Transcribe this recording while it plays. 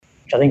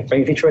which I think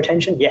brings me to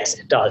retention. Yes,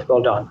 it does.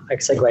 Well done. I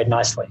segued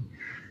nicely.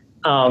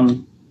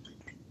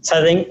 So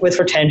I think with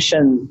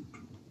retention,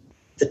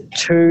 the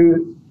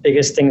two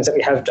biggest things that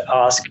we have to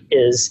ask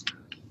is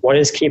what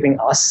is keeping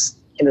us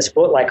in the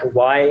sport? Like,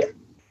 why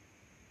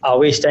are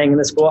we staying in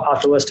the sport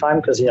after all this time?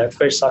 Because,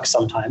 coach sucks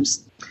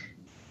sometimes.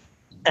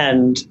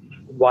 And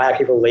why are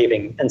people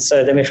leaving? And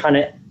so then we're trying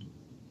to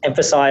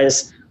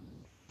emphasize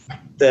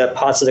the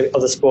parts of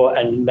the sport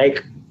and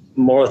make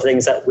more of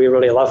things that we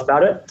really love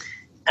about it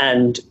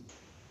and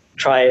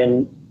try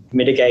and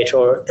mitigate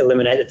or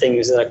eliminate the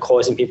things that are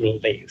causing people to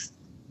leave.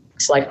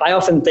 So like, I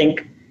often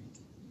think,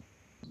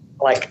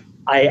 like,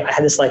 I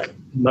had this like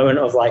moment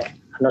of like,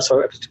 I'm not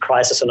sure if it's a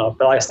crisis or not,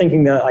 but I was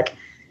thinking that like,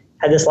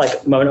 I had this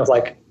like moment of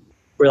like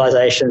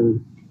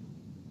realization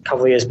a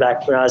couple of years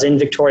back when I was in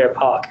Victoria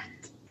Park,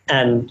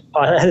 and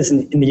I had this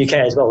in the UK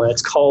as well, where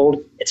it's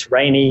cold, it's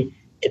rainy,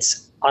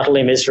 it's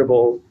utterly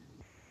miserable,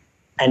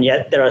 and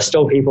yet there are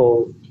still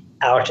people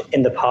out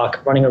in the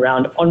park running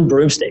around on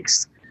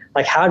broomsticks.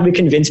 Like, how do we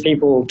convince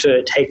people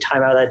to take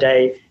time out of their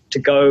day to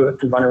go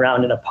and run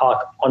around in a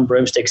park on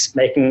broomsticks,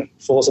 making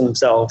fools of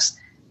themselves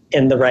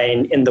in the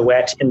rain, in the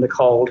wet, in the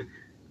cold?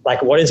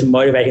 Like, what is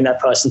motivating that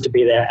person to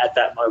be there at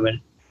that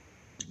moment?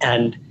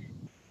 And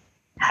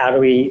how do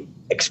we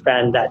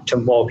expand that to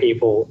more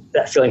people,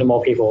 that feeling to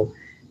more people,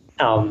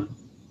 to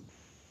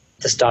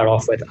start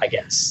off with, I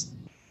guess?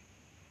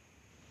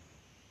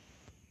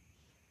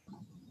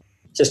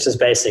 Just as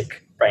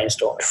basic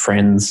brainstorm.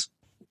 Friends.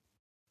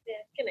 Yeah,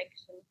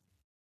 connection.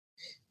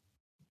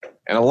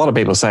 And a lot of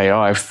people say,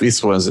 "Oh, if it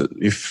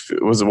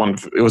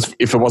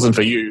wasn't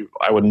for you,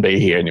 I wouldn't be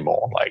here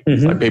anymore." Like,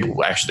 like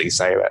people actually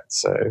say that.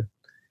 So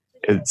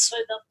it's. So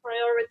they'll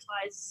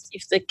prioritize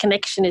if the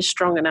connection is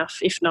strong enough.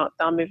 If not,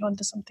 they'll move on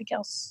to something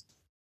else.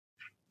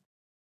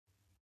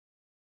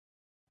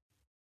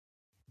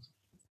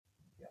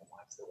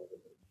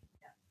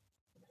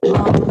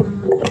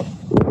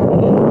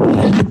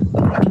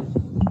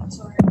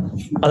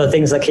 Other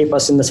things that keep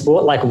us in the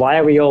sport, like why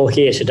are we all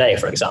here today,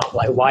 for example?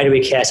 Like, why do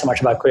we care so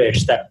much about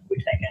Quidditch that we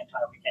take an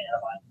entire weekend out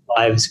of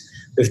our lives?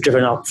 We've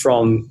driven up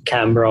from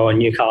Canberra or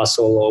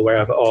Newcastle or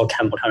wherever, or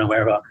Campbelltown or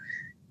wherever,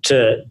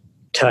 to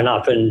turn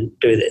up and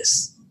do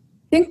this.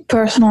 I think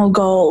personal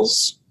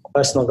goals.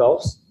 Personal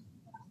goals?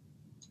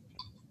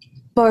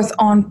 Both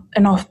on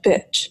and off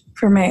pitch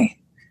for me.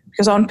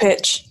 Because on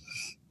pitch,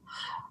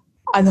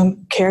 I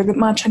don't care that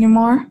much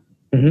anymore.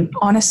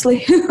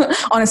 Honestly.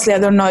 Honestly, I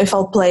don't know if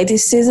I'll play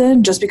this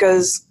season just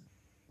because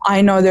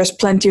I know there's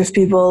plenty of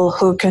people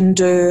who can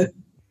do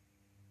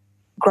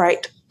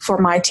great for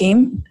my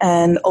team,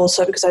 and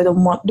also because I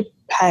don't want the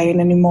pain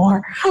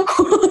anymore.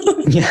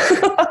 Yeah.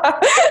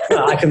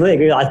 No, I completely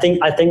agree. I think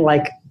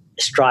like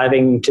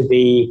striving to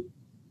be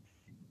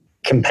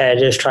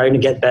competitive, striving to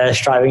get better,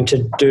 striving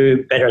to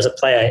do better as a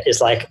player is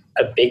like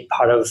a big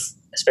part of,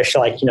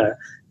 especially like,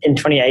 in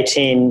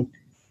 2018,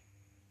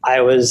 I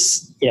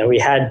was, we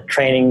had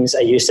trainings.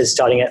 I used to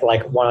starting at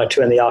like 1 or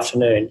 2 in the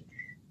afternoon,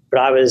 but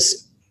I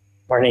was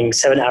running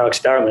 7-hour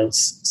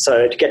experiments.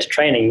 So to get to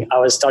training, I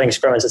was starting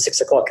experiments at 6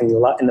 o'clock in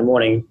the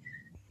morning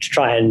to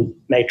try and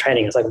make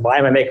training. It's like, why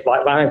am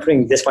I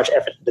putting this much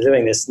effort into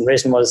doing this? And the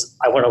reason was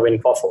I want to win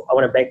Quaffle. I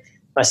want to make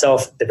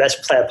myself the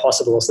best player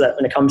possible so that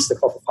when it comes to the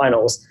Quaffle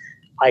finals,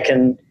 I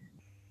can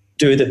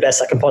do the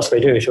best I can possibly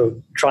do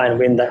to try and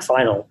win that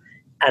final.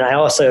 And I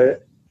also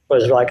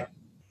was like,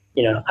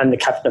 I'm the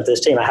captain of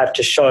this team. I have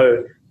to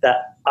show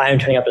that I am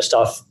turning up to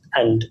stuff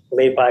and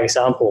lead by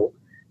example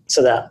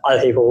so that other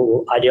people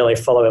will ideally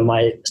follow in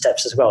my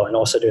steps as well and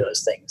also do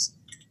those things.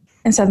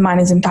 Instead, mine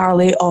is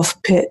entirely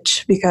off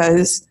pitch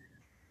because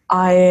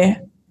I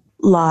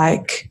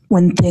like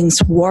when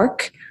things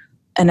work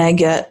and I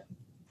get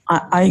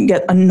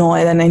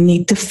annoyed and I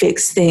need to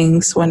fix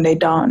things when they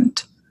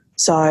don't.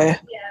 So Yeah,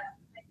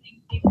 I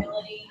think the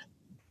ability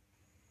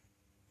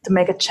to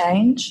make a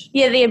change.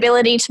 Yeah, the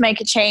ability to make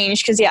a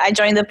change because, I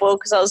joined the board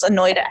because I was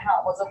annoyed at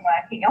how it wasn't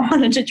working. I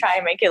wanted to try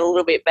and make it a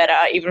little bit better,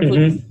 even if it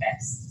was the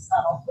best to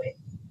start off with.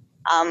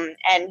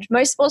 And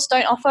most sports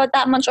don't offer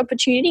that much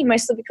opportunity,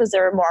 mostly because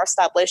they're more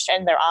established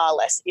and there are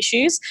less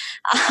issues.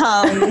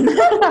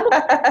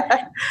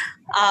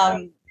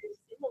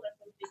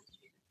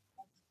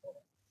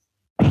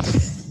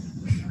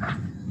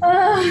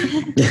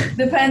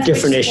 Depends.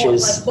 Different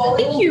issues. I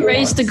think you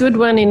raised a good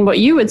one in what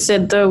you had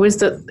said, though, was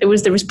that it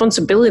was the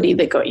responsibility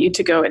that got you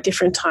to go at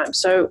different times.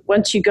 So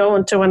once you go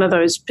into one of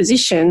those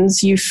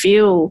positions, you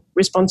feel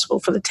responsible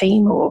for the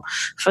team or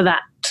for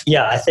that.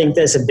 Yeah, I think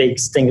there's a big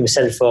thing to be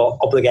said for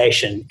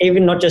obligation,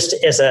 even not just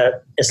as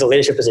a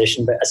leadership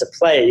position, but as a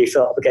player, you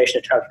feel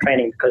obligation to turn up for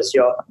training because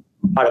you're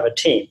part of a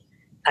team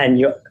and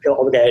you feel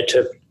obligated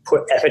to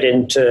put effort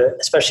into,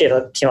 especially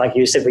a team like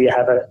you said, where you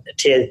have a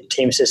tiered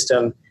team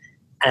system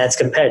and it's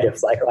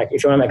competitive. Like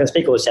if you want to make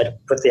Unspeakables, you have to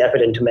put the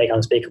effort in to make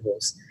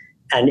Unspeakables.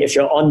 And if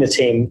you're on the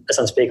team as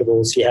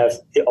Unspeakables, you have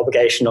the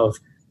obligation of,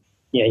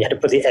 you have to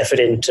put the effort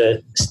in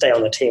to stay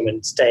on the team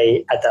and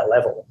stay at that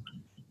level.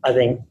 I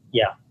think,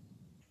 yeah.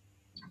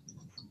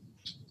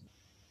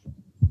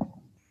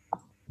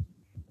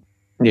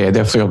 Yeah,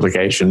 definitely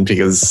obligation,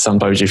 because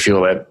sometimes you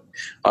feel that,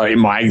 in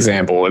my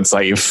example, it's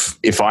like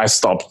if I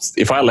left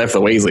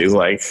the Weasleys,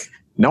 like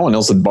no one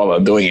else would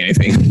bother doing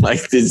anything.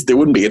 Like there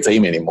wouldn't be a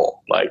team anymore.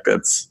 Like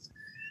that's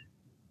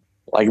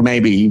like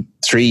maybe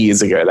 3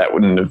 years ago that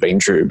wouldn't have been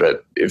true,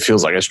 but it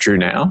feels like it's true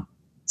now.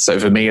 So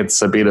for me,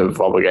 it's a bit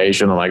of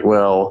obligation. I'm like,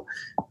 well,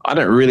 I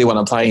don't really want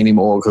to play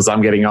anymore because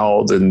I'm getting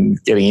old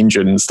and getting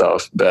injured and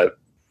stuff. But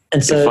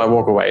so, if I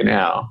walk away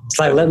now, it's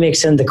like, let me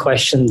extend the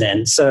question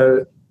then.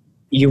 So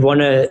you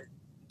want to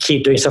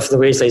keep doing stuff for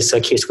the Weasleys, so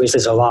it keeps the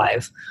Weasleys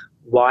alive.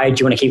 Why do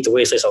you want to keep the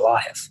Weasleys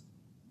alive?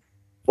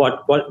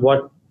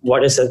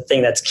 What is the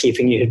thing that's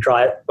keeping you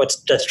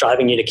that's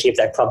driving you to keep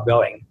that club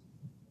going?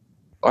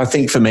 I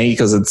think for me,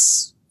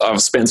 because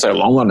I've spent so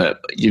long on it,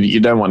 you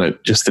don't want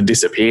it just to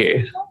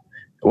disappear.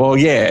 Well,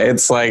 yeah,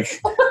 it's like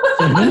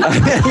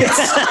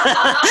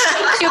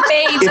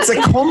it's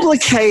a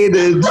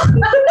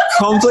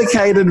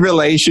complicated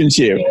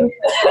relationship.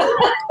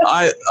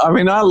 I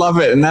mean, I love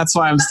it, and that's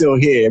why I'm still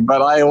here.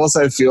 But I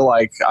also feel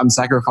like I'm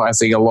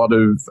sacrificing a lot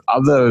of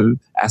other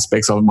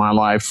aspects of my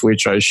life,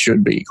 which I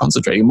should be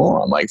concentrating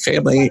more on, like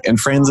family and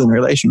friends and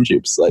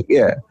relationships. Like,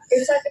 yeah,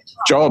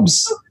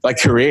 jobs, like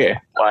career,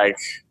 like.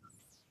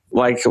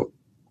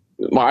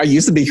 I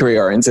used to be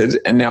career oriented,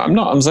 and now I'm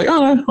not. I'm just like,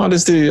 oh no, I'll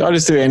just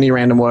do any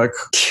random work,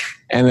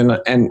 and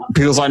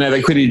because I know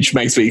that Quidditch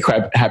makes me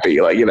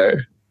happy, like, you know.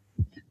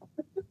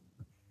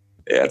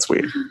 Yeah, it's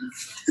weird.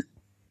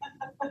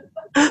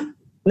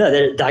 No,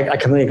 I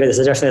completely agree. There's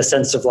definitely a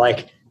sense of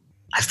like,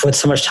 I've put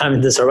so much time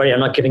into this already. I'm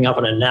not giving up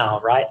on it now,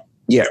 right?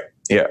 Yeah.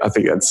 I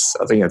think that's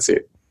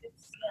it.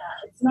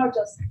 It's not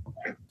just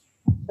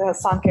the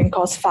sunken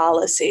cost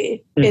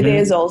fallacy. Mm-hmm. It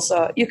is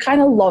also, you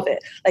kind of love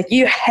it, like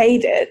you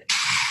hate it.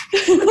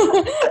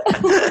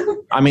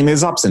 I mean,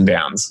 there's ups and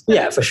downs.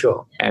 Yeah, for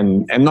sure.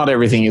 And not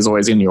everything is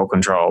always in your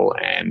control,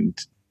 and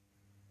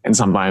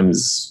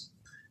sometimes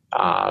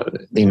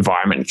the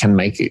environment can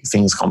make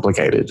things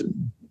complicated.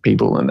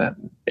 People and that.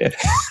 Yeah.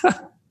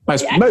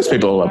 most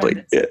people are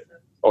lovely. Yeah.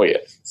 Oh yeah.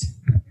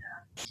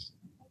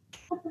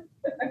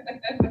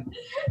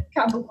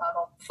 Campbell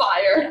on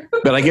fire.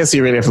 But I guess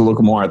you really have to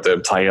look more at the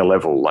player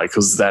level, like,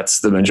 because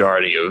that's the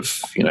majority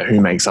of, you know, who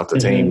makes up the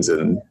teams.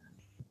 And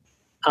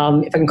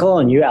if I can call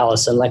on you,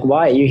 Alison, like,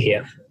 why are you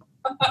here?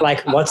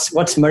 Like,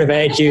 what's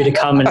motivated you to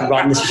come and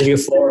run this particular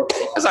floor?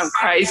 Because I'm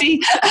crazy.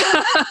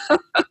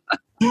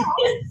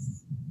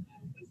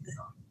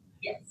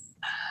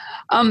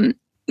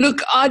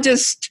 Look,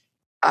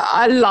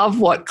 I love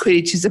what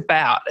Quidditch is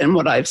about and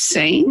what I've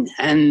seen,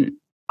 and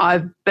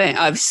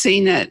I've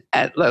seen it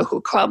at local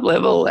club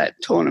level, at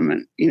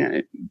tournament, you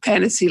know,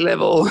 fantasy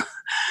level,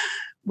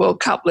 World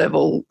Cup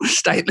level,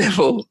 state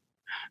level,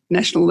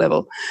 national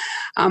level,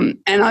 and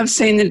I've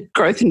seen the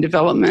growth and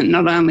development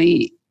not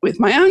only with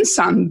my own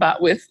son but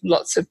with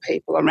lots of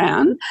people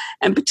around,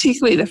 and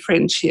particularly the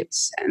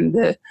friendships and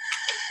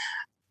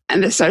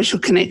the social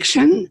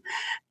connection.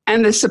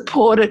 And the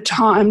support at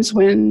times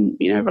when,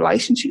 you know,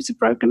 relationships are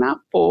broken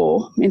up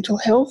or mental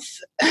health,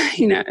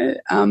 you know,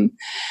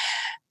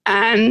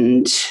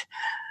 and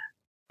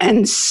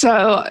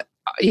so,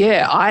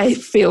 yeah, I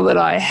feel that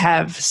I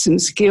have some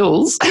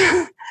skills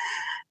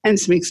and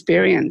some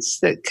experience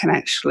that can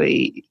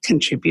actually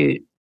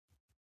contribute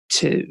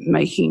to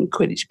making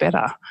Quidditch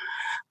better,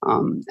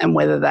 and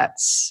whether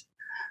that's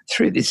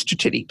through this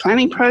strategic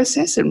planning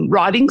process and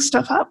writing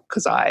stuff up,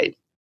 because I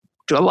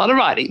do a lot of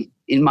writing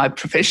in my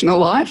professional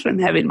life and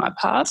have in my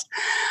past,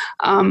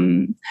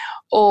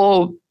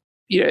 or,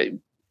 you know,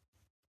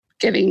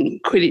 getting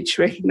Quidditch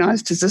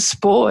recognised as a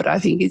sport, I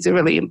think is a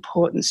really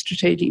important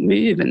strategic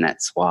move, and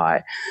that's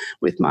why,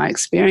 with my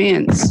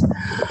experience,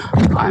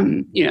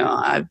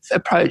 I've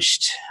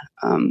approached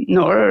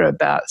Nora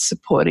about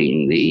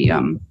supporting the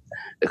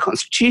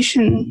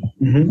Constitution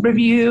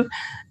review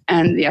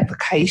and the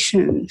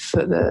application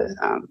for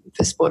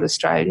for Sport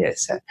Australia.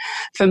 So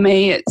for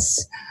me,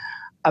 it's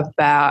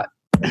about,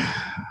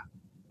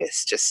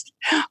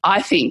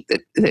 I think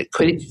that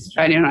Quidditch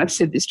Australia, and I've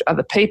said this to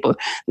other people,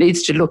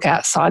 needs to look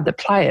outside the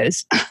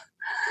players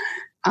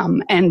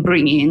and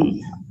bring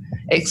in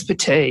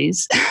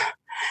expertise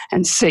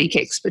and seek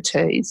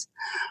expertise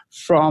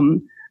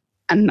from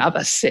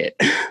another set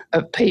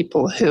of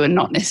people who are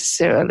not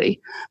necessarily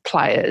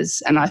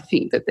players. And I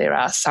think that there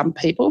are some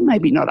people,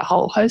 maybe not a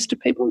whole host of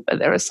people, but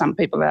there are some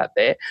people out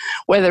there,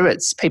 whether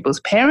it's people's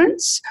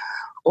parents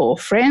or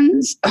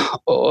friends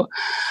or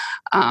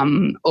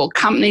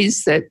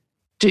companies that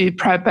do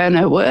pro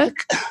bono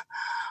work.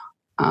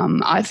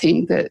 I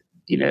think that,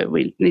 you know,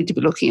 we need to be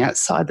looking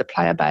outside the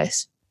player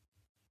base.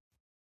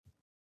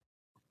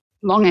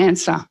 Long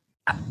answer.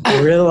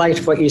 I really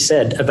liked what you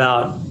said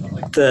about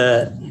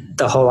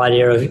the whole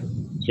idea of,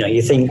 you know,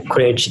 you think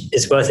Quidditch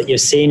is worth it.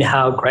 You've seen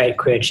how great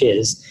Quidditch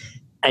is,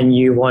 and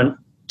you want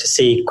to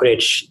see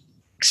Quidditch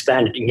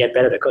expanded and get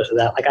better because of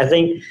that. Like, I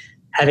think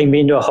having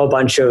been to a whole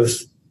bunch of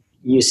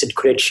UCID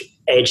Quidditch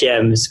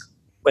AGMs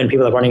when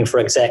people are running for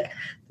exec,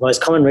 the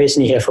most common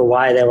reason you hear for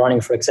why they're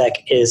running for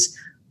exec is,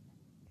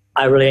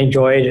 I really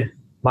enjoyed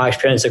my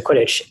experience of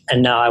Quidditch,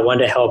 and now I want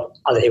to help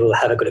other people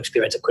have a good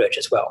experience of Quidditch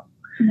as well.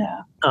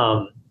 Yeah.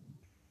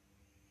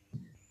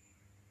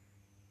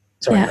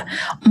 Sorry. Yeah,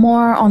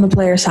 more on the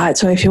player side.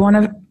 So if you want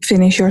to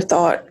finish your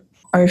thought,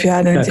 or if you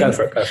had anything. No, go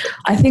for it.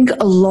 I think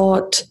a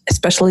lot,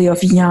 especially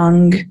of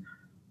young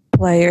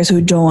players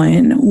who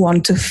join,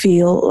 want to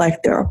feel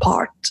like they're a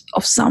part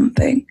of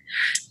something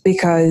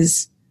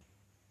because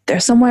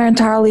they're somewhere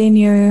entirely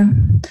new,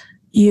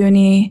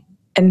 uni,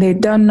 and they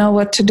don't know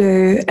what to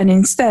do. And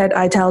instead,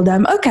 I tell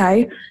them,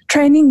 okay,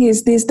 training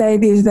is this day,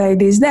 this day,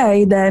 this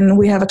day. Then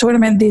we have a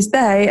tournament this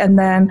day, and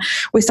then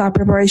we start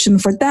preparation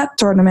for that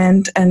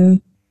tournament.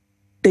 And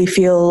they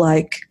feel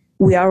like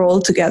we are all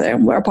together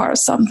and we're a part of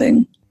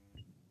something.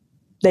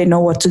 They know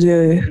what to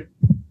do.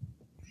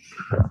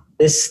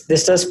 This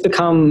does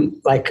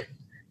become like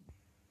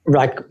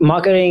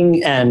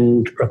marketing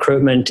and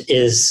recruitment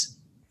is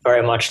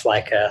very much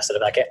like a sort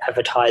of like an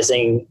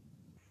advertising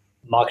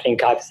marketing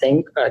type of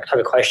thing, type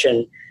of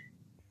question.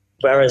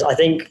 Whereas I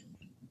think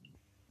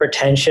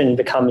retention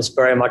becomes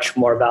very much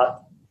more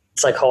about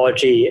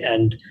psychology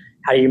and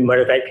how you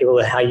motivate people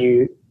and how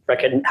you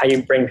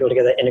bring people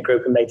together in a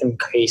group and make them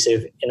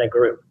cohesive in a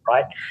group,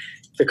 right?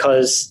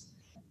 Because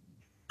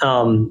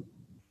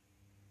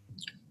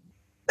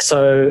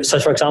so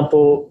for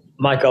example,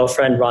 my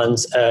girlfriend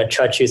runs a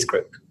church youth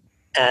group,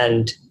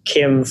 and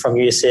Kim from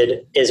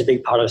UCID is a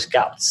big part of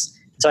Scouts.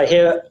 So I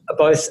hear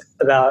both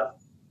about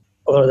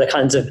a lot of the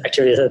kinds of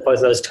activities that both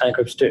of those kind of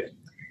groups do.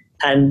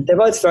 And they're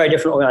both very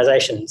different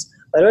organizations.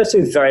 They both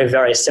do very,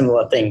 very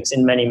similar things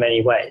in many,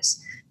 many ways.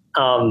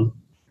 And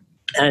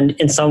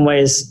in some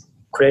ways,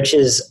 Quidditch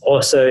is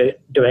also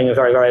doing a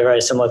very, very,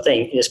 very similar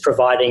thing. It is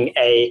providing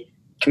a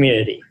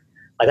community.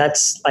 Like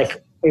that's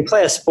like, we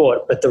play a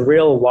sport, but the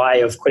real why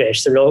of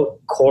Quidditch, the real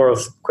core of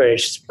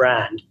Quidditch's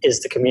brand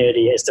is the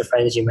community, is the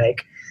friends you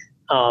make.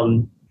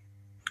 And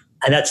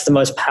that's the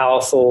most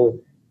powerful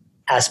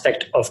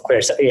aspect of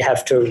Quidditch that we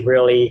have to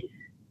really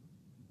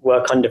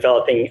work on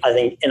developing, I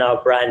think, in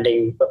our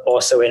branding, but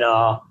also in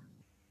our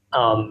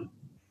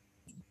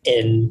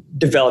in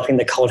developing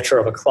the culture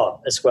of a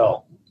club as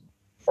well.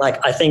 Like,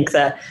 I think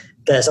that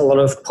there's a lot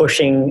of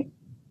pushing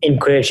in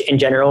Quidditch in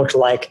general to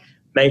like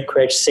make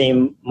Quidditch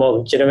seem more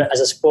legitimate as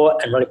a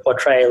sport and really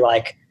portray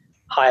like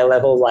high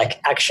level like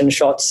action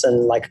shots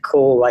and like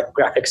cool like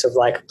graphics of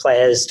like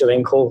players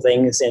doing cool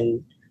things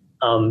in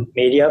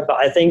media. But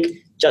I think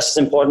just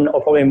as important,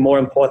 or probably more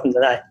important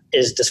than that,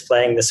 is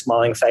displaying the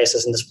smiling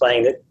faces and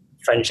displaying the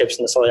friendships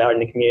and the solidarity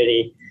in the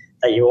community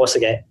that you also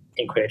get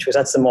in Quidditch, because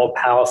that's the more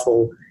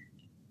powerful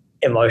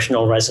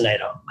emotional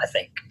resonator, I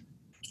think.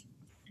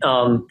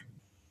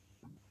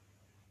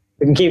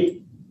 We can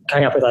keep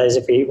coming up with others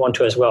if we want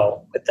to as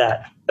well with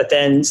that. But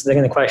then, so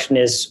then the question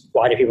is,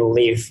 why do people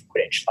leave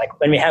Quidditch? Like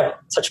when we have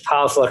such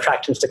powerful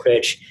attractions to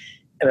Quidditch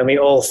and when we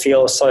all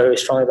feel so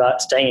strongly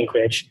about staying in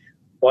Quidditch,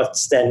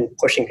 what's then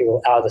pushing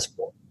people out of the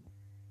sport?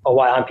 Or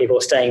why aren't people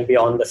staying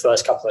beyond the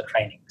first couple of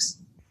trainings?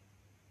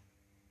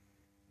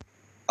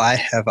 I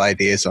have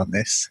ideas on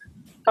this.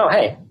 Oh,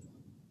 hey.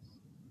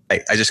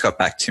 I just got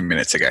back 2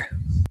 minutes ago.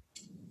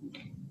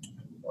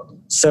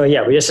 So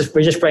yeah, we're just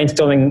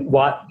brainstorming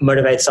what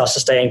motivates us to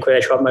stay in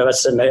Quidditch, what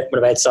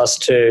motivates us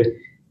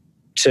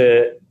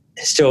to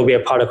still be a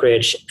part of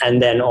Quidditch,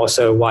 and then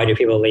also why do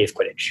people leave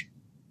Quidditch?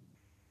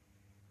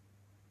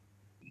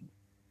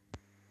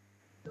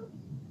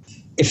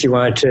 If you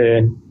wanted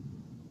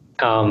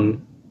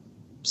to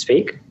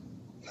speak.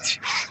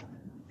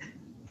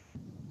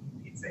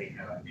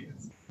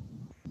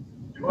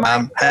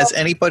 Has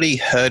anybody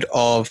heard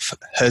of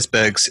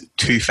Herzberg's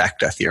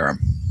two-factor theorem?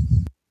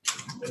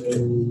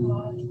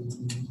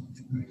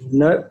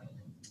 No,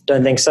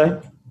 don't think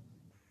so.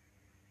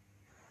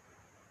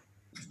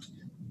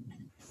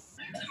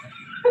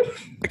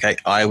 Okay,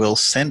 I will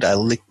send a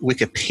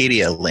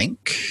Wikipedia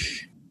link.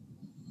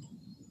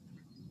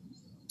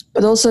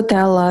 But also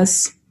tell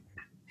us.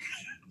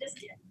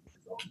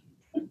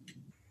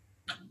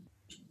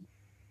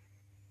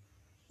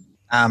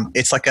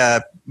 It's like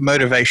a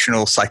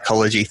motivational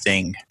psychology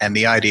thing, and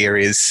the idea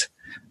is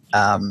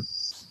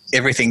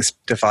everything's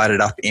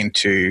divided up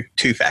into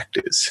two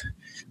factors.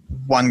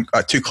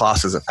 Two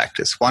classes of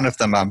factors. One of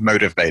them are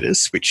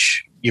motivators,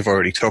 which you've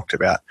already talked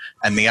about,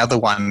 and the other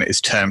one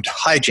is termed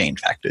hygiene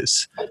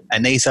factors.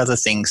 And these are the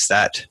things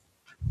that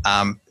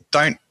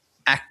don't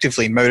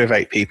actively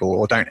motivate people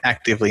or don't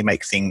actively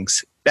make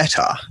things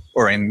better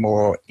or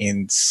more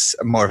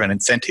of an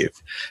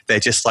incentive. They're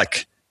just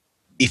like,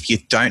 if you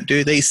don't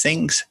do these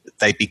things,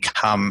 they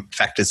become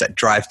factors that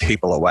drive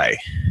people away,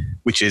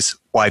 which is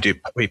why do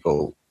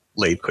people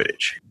leave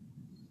Quidditch?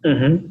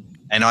 Mm-hmm.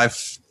 And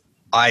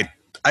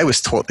I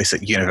was taught this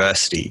at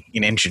university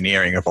in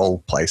engineering of all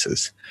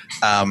places,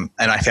 and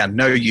I found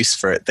no use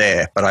for it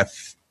there, but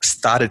I've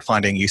started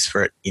finding use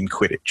for it in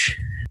Quidditch.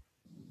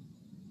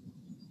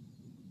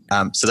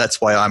 So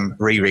that's why I'm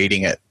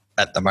rereading it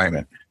at the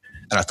moment,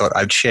 and I thought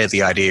I'd share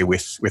the idea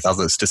with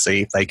others to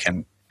see if they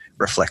can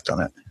reflect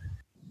on it.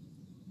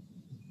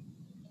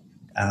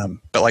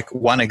 But like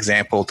one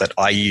example that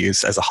I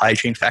use as a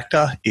hygiene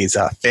factor is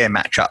fair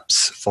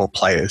matchups for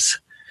players.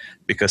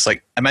 Because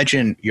like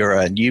imagine you're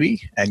a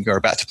newbie and you're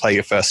about to play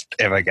your first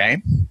ever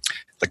game.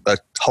 Like the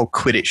whole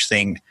Quidditch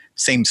thing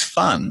seems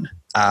fun,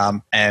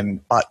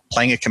 but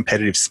playing a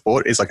competitive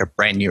sport is like a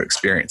brand new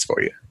experience for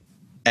you.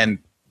 And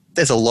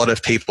there's a lot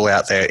of people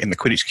out there in the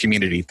Quidditch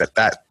community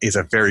that is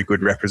a very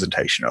good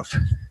representation of.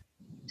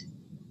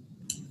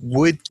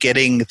 Would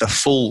getting the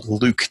full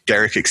Luke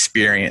Derek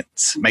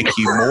experience make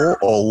you more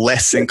or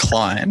less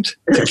inclined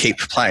to keep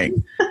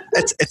playing?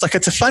 It's like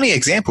it's a funny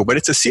example, but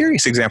it's a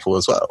serious example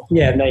as well.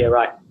 Yeah, no, you're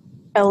right.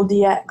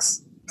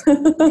 LDX.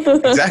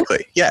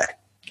 Exactly. Yeah.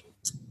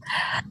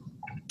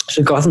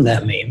 Should have gotten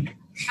that meme.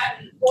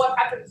 And what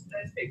happens to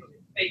those people who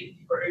feed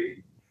through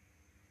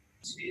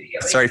to the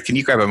elite? Sorry, can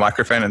you grab a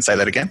microphone and say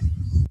that again?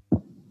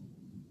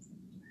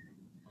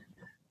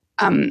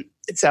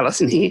 It's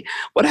Alison here.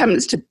 What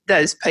happens to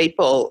those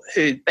people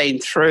who've been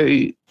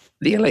through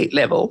the elite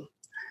level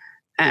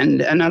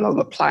and are no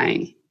longer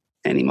playing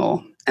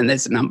anymore? And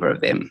there's a number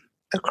of them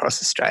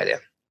across Australia.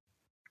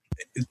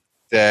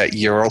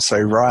 You're also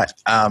right.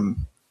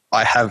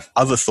 I have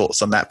other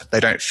thoughts on that, but they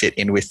don't fit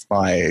in with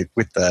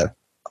the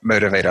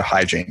motivator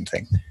hygiene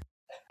thing.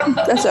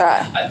 That's all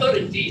right. I thought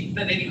it did,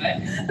 but anyway.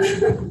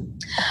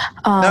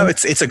 No,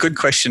 it's a good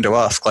question to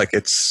ask. Like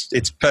it's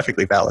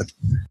perfectly valid.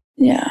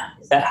 Yeah.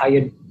 Is that how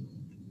you?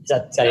 Is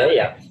that it?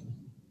 Yeah.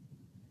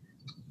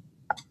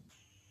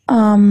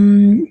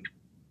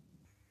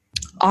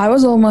 I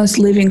was almost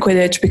leaving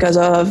Quidditch because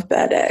of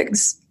bad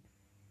eggs.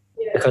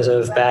 Because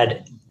of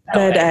bad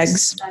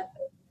Eggs.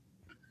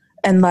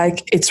 And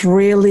like it's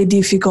really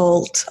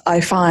difficult, I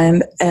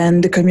find,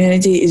 and the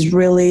community is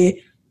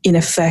really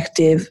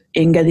ineffective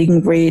in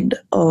getting rid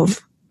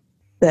of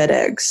bad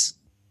eggs.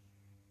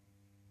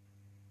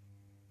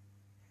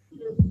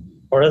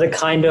 What are the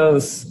kind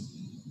of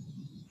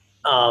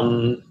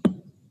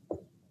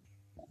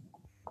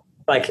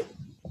like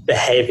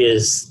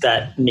behaviors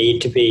that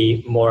need to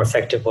be more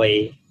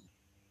effectively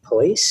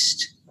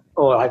policed?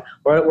 Or like,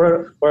 what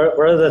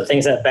are the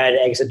things that bad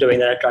eggs are doing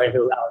that are driving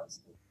people out?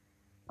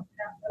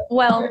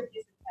 Well,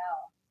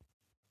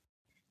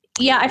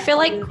 yeah, I feel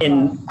like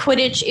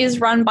Quidditch is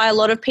run by a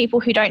lot of people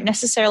who don't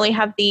necessarily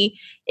have the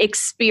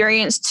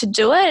experience to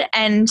do it.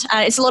 And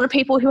it's a lot of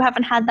people who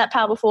haven't had that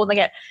power before. They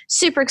get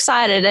super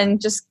excited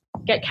and just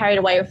get carried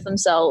away with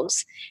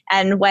themselves.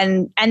 And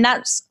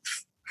that's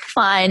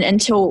fine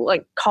until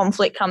like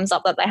conflict comes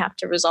up that they have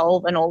to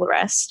resolve and all the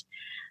rest.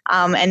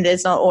 And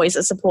there's not always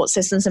a support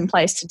systems in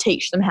place to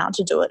teach them how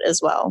to do it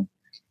as well.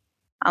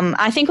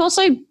 I think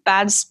also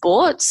bad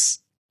sports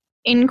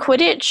in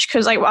Quidditch,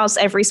 because like whilst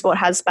every sport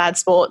has bad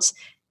sports,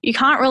 you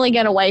can't really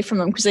get away from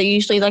them because they're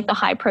usually like the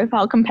high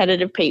profile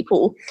competitive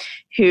people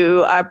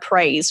who are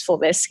praised for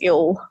their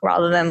skill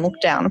rather than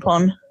looked down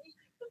upon.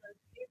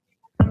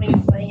 Coming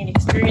and playing and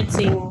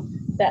experiencing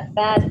that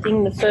bad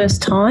thing the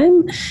first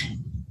time,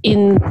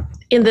 in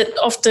that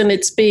often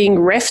it's being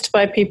reffed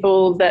by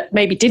people that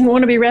maybe didn't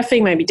want to be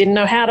reffing, maybe didn't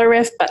know how to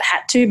ref but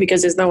had to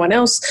because there's no one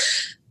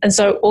else. And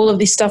so all of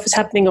this stuff is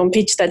happening on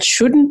pitch that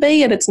shouldn't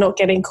be, and it's not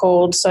getting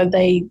called, so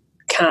they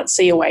can't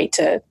see a way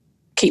to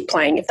keep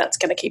playing if that's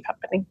going to keep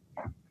happening.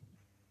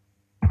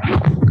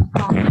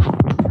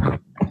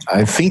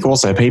 I think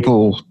also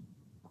people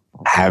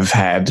have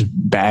had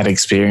bad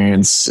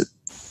experiences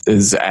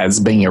as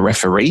being a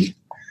referee,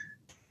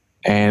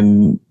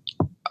 and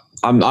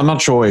I'm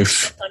not sure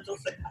if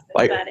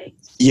like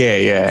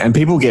and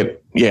people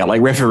get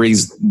like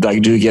referees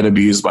like do get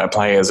abused by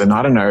players, and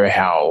I don't know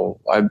how.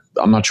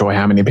 I'm not sure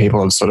how many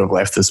people have sort of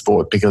left the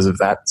sport because of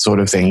that sort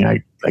of thing.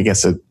 I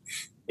guess it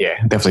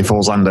definitely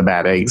falls under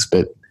bad eggs,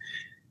 but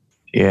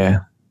yeah.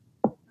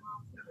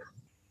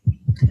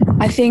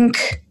 I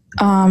think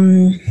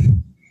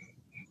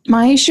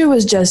my issue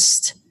was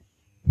just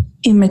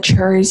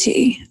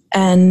immaturity,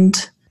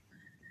 and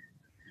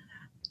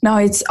no,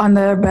 it's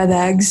under bad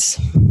eggs.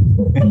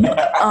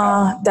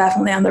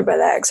 Definitely under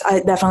bad eggs. I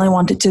definitely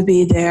wanted to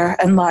be there,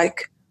 and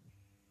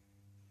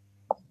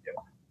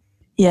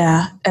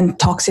and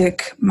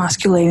toxic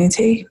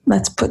masculinity.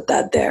 Let's put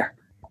that there.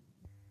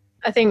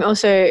 I think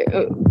also,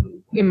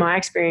 in my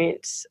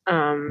experience,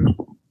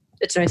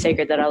 it's no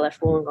secret that I left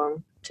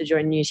Wollongong to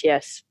join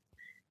UTS.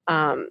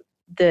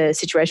 The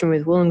situation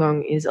with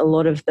Wollongong is a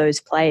lot of those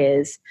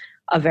players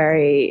are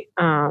very,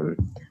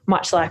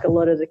 much like a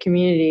lot of the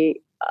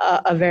community,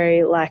 are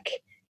very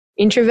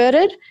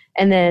introverted,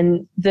 and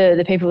then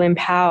the people in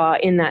power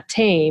in that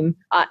team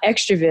are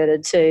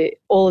extroverted, so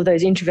all of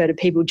those introverted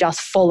people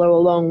just follow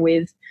along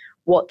with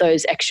what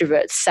those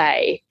extroverts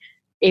say,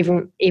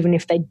 even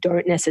if they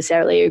don't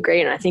necessarily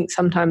agree. And I think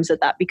sometimes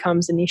that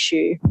becomes an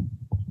issue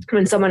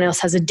when someone else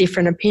has a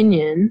different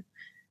opinion,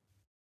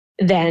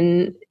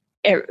 then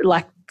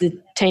the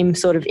team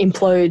sort of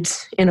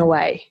implodes in a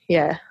way.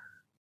 Yeah.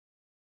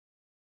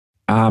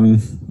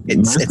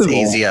 It's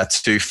easier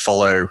to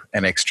follow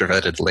an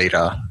extroverted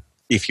leader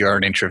if you're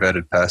an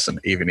introverted person,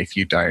 even if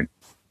you don't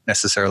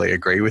necessarily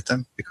agree with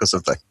them, because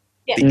of the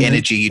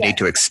energy you need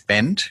to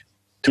expend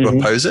to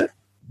oppose it.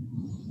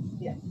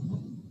 Yeah.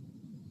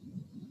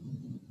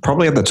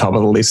 Probably at the top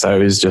of the list,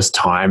 though, is just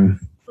time.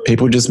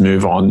 People just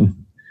move on.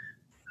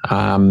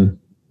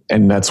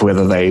 And that's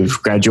whether they've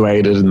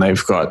graduated and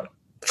they've got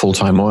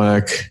full-time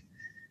work.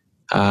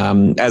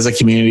 As a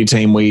community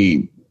team,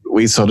 we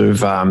sort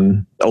of,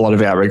 a lot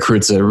of our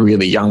recruits are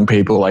really young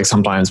people, like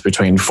sometimes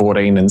between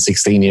 14 and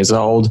 16 years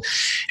old.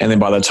 And then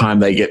by the time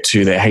they get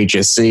to their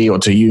HSC or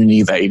to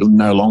uni, they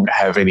no longer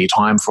have any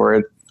time for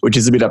it, which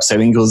is a bit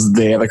upsetting because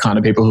they're the kind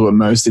of people who are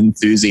most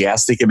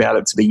enthusiastic about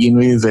it to begin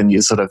with. And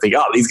you sort of think,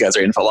 oh, these guys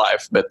are in for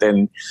life. But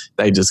then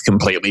they just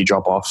completely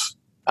drop off.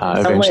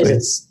 In some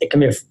ways, it can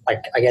be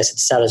like, I guess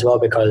it's sad as well,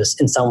 because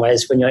in some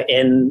ways when you're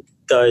in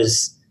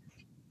those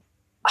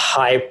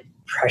high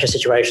pressure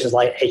situations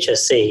like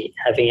HSC,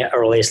 having a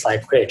release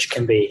like Quidditch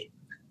can be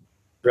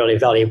really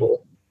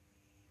valuable.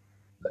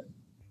 AJ,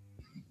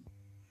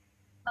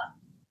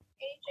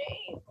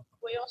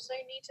 we also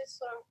need to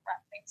sort of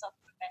wrap things up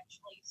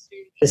eventually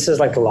soon. This is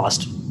like the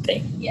last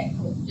thing. Yeah,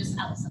 cool. Just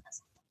Alison has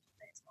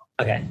something as well.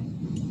 Okay.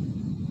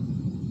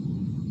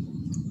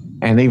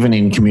 And even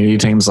in community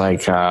teams,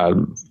 like, a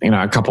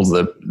couple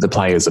of the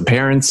players are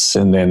parents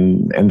and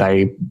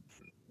they,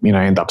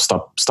 end up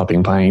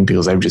stopping playing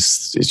because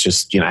it's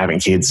just,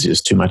 having kids is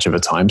just too much of a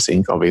time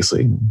sink,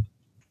 obviously.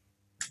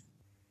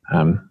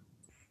 And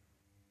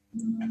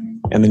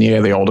then,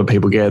 the older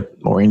people get,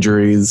 more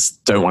injuries,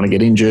 don't want to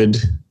get injured.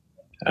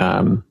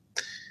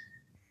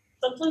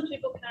 Sometimes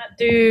people can't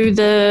do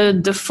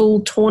the full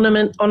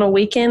tournament on a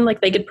weekend.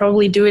 Like they could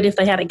probably do it if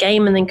they had a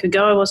game and then could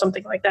go or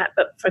something like that.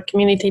 But for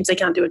community teams, they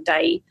can't do a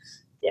day.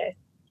 Yeah.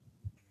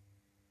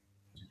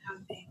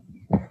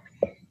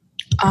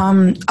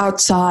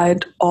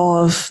 Outside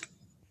of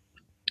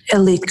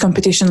elite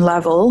competition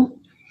level,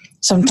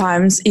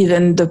 sometimes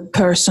even the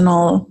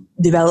personal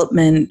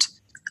development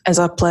as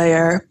a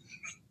player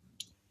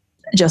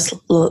just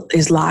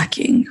is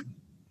lacking.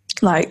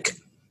 Like,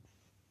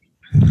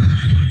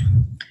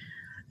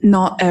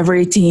 not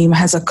every team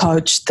has a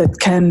coach that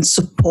can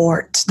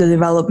support the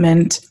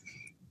development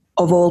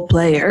of all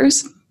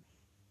players.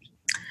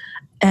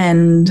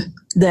 And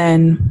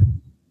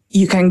then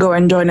you can go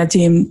and join a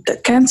team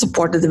that can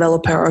support the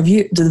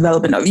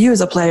development of you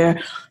as a player,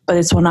 but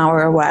it's 1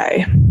 hour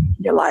away.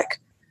 You're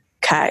like,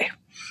 okay.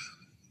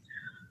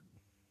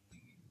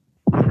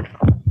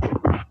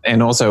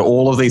 And also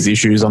all of these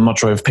issues, I'm not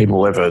sure if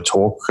people ever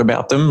talk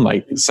about them.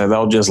 Like, so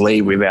they'll just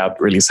leave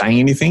without really saying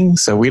anything.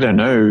 So we don't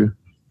know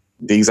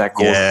the exact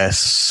cause.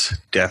 Yes,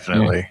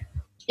 definitely.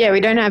 Yeah, we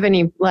don't have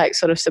any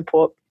sort of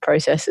support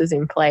processes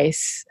in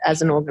place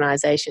as an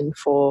organisation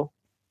for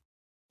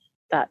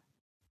that,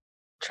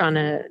 trying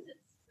to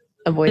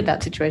avoid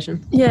that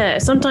situation. Yeah,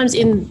 sometimes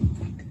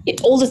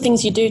all the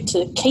things you do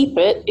to keep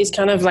it is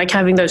kind of like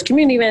having those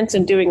community events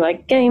and doing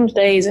like games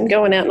days and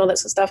going out and all that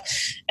sort of stuff.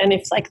 And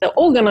if like the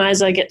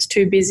organizer gets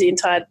too busy and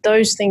tired,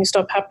 those things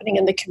stop happening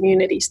and the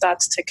community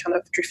starts to kind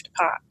of drift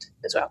apart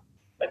as well.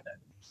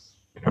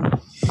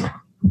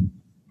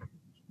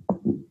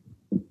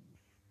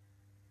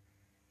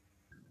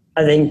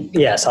 I think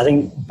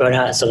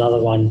burnout is another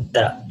one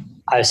that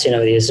I've seen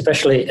over the years,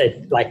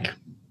 especially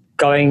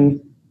going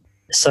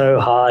so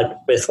hard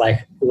with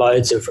like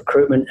loads of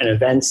recruitment and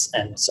events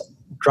and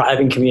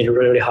driving community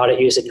really hard at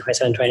use it in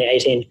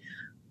 2018.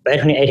 By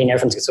 2018,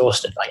 everyone's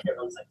exhausted. Like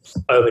everyone's like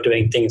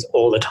overdoing things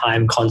all the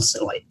time,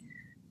 constantly.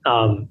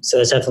 So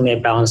there's definitely a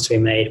balance to be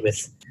made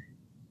with,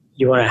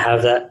 you want to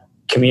have that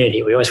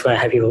community. We always want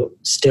to have people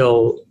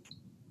still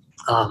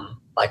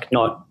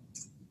not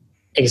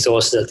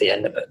exhausted at the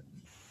end of it.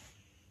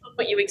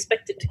 What you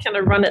expect it to kind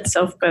of run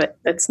itself, but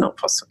that's not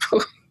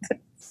possible.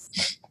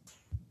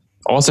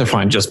 I also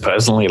find just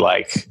personally,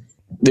 like,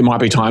 there might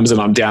be times that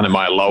I'm down at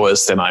my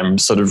lowest and I'm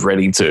sort of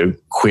ready to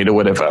quit or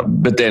whatever,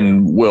 but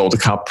then World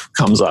Cup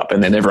comes up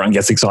and then everyone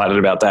gets excited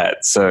about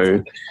that.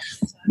 So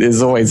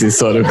there's always this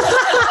sort of...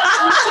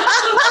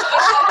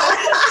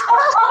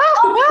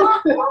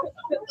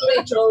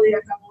 Literally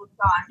a couple of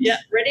times. Yeah,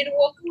 ready to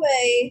walk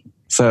away.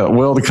 So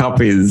World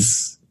Cup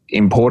is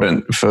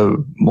important for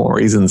more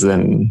reasons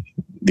than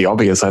the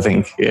obvious, I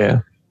think. Yeah.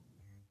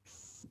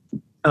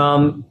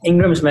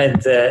 Ingram's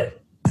made the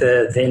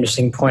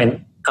interesting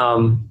point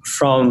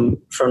from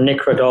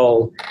Nick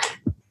Radol,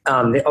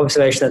 the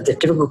observation that the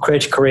typical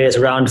Quidditch career is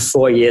around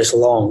 4 years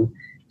long,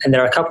 and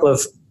there are a couple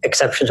of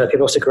exceptions where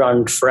people stick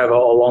around forever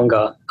or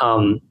longer.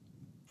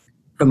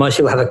 But most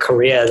people have a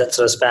career that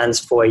sort of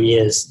spans 4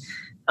 years.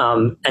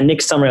 And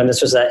Nick's summary on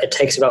this was that it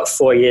takes about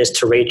 4 years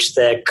to reach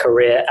their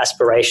career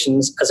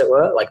aspirations, as it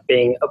were, like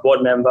being a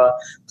board member,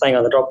 playing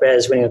on the Drop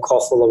Bears, winning a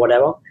Quaffle or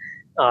whatever.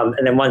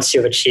 And then once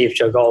you've achieved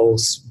your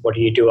goals, what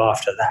do you do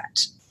after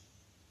that?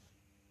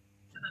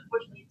 And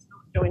unfortunately, it's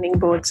not joining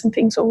boards and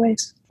things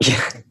always.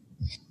 Yeah.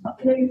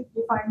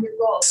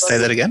 Say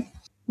that again.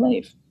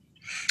 Leave.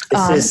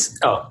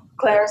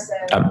 Claire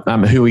said.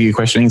 Who are you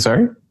questioning,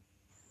 sorry?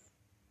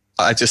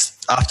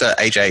 After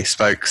AJ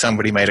spoke,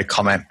 somebody made a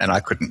comment and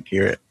I couldn't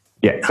hear it.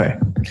 Yeah, Claire.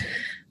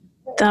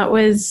 That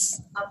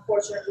was...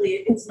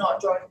 Unfortunately, it's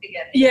not joined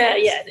again. Yeah.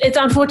 It's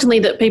unfortunately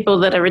that people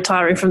that are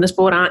retiring from the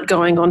sport aren't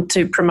going on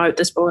to promote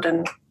the sport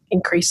and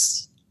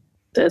increase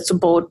the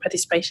board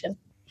participation.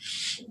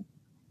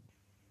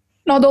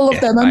 Not all of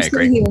them. I'm I still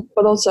agree. here,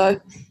 but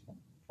also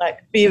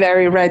be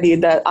very ready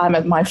that I'm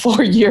at my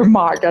 4-year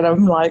mark and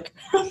I'm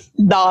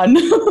done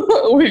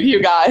with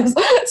you guys.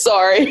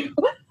 Sorry.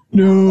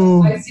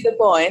 No. I see the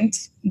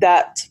point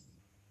that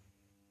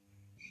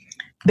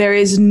there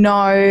is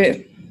no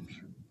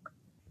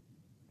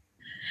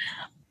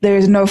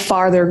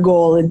farther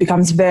goal. It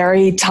becomes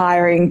very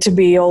tiring to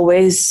be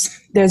always,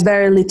 there's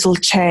very little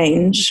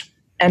change,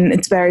 and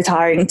it's very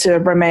tiring to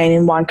remain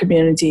in one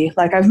community.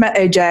 I've met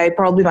AJ,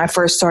 probably my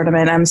first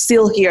tournament. I'm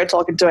still here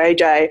talking to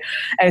AJ,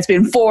 and it's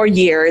been 4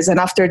 years. And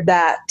after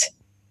that,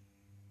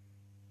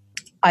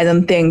 I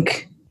don't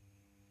think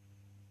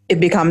it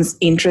becomes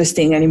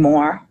interesting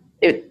anymore.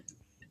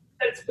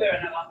 That's where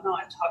an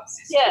alumni type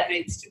system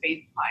needs to be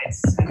in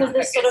place. Because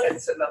there's sort of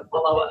that's a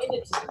lower.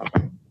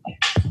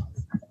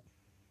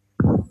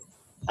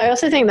 I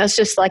also think that's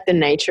just the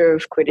nature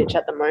of Quidditch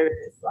at the moment.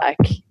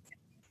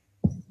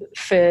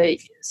 For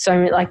so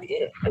many,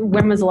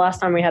 when was the last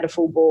time we had a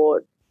full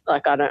board? I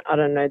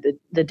don't know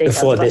the details.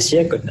 Before this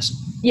year, goodness.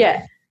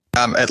 Yeah.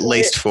 At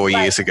least 4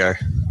 years ago.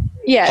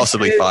 Yeah.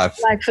 Possibly 5.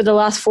 For the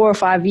last 4 or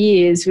 5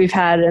 years, we've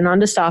had an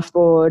understaffed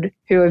board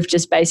who have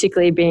just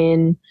basically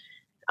been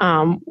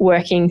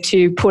working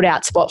to put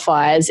out spot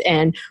fires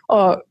and,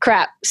 oh,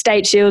 crap,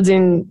 state shields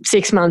in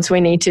 6 months, we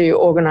need to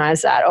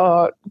organise that.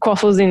 Or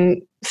quaffles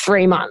in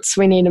 3 months,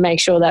 we need to make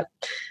sure that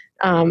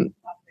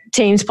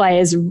teams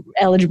players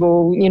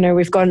eligible,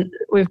 we've got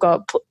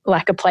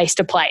a place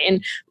to play,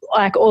 and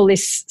all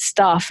this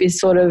stuff is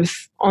sort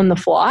of on the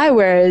fly,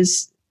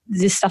 whereas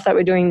this stuff that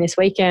we're doing this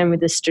weekend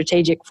with the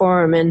strategic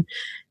forum and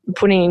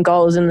putting in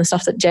goals and the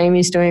stuff that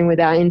Jamie's doing with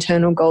our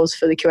internal goals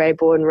for the QA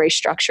board and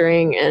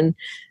restructuring and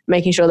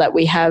making sure that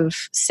we have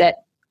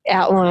set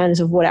outlines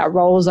of what our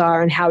roles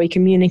are and how we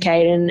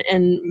communicate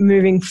and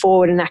moving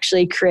forward and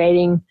actually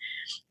creating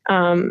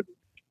that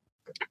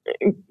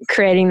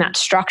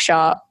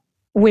structure,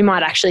 we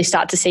might actually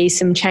start to see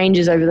some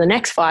changes over the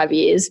next 5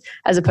 years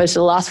as opposed to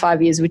the last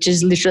 5 years, which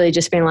has literally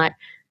just been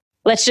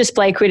let's just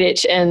play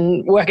Quidditch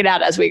and work it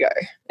out as we go.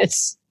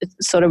 It's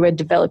sort of, we're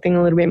developing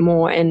a little bit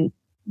more, and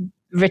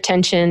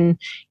retention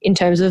in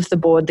terms of the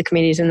board, the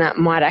committees, and that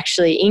might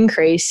actually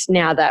increase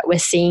now that we're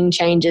seeing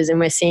changes and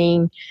we're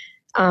seeing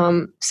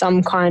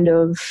some kind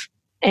of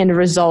end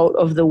result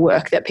of the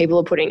work that people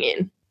are putting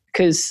in.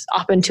 Because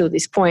up until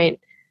this point,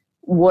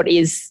 what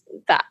is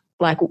that?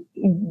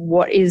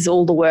 What is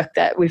all the work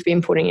that we've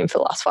been putting in for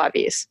the last 5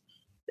 years?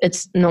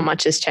 It's not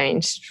much has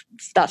changed.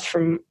 That's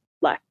from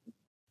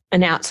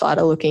an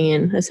outsider looking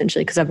in,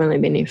 essentially, because I've only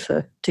been here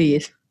for 2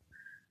 years.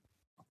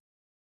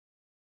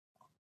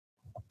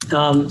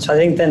 So I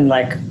think then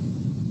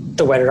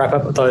the way to wrap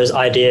up those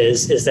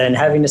ideas is then,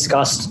 having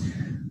discussed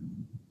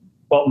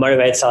what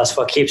motivates us,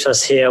 what keeps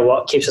us here,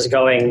 what keeps us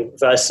going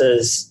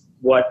versus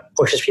what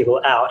pushes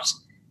people out,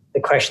 the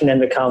question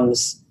then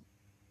becomes,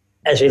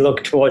 as we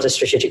look towards a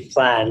strategic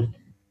plan,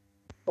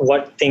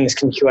 what things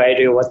can QA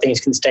do, what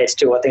things can states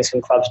do, what things can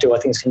clubs do,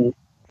 what things can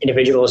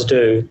individuals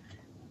do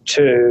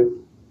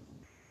to,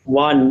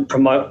 one,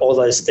 promote all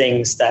those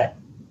things that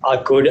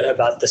are good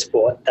about the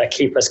sport, that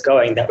keep us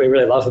going, that we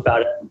really love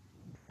about it,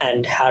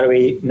 and how do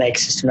we make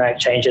systematic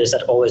changes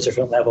at all those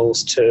different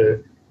levels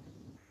to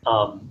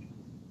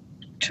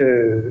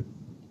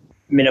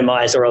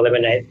minimize or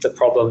eliminate the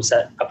problems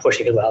that are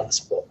pushing people out of the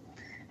sport.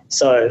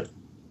 So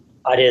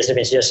ideas have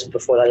been suggested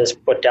before that I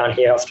just put down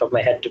here off the top of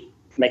my head to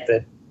make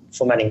the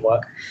formatting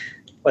work.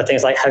 But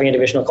things like having a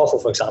divisional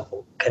quaffle, for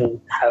example, can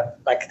have,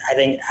 I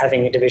think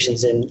having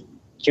divisions in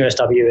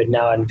QSW and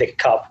now in Vic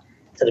Cup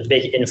had a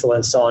big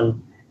influence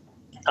on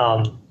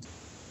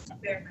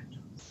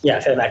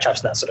fair matchups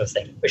and that sort of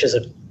thing, which is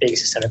a big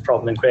systemic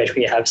problem in Quidditch where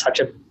you have such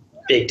a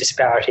big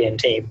disparity in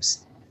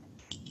teams.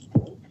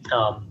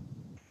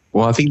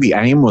 Well, I think the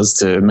aim was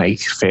to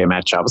make fair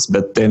matchups,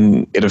 but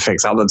then it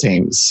affects other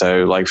teams.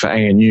 So for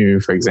ANU,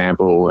 for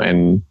example,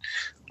 and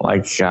I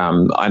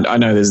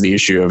know there's the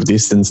issue of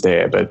distance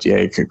there, but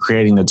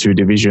creating the 2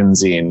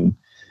 divisions in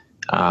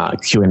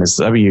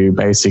QNSW,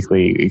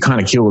 basically it kind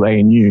of killed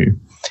ANU.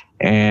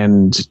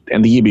 And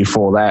the year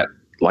before that,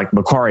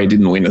 Macquarie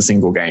didn't win a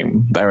single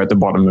game. They were at the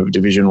bottom of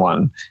Division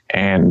 1,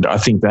 and I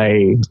think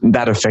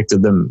that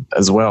affected them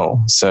as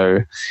well. So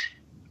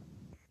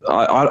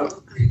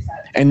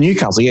and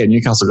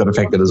Newcastle got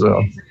affected as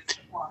well.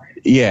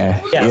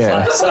 Yeah.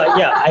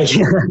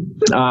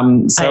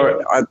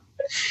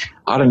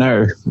 I don't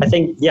know. I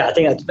think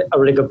that's a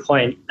really good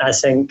point. I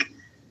think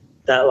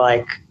that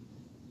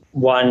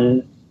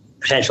one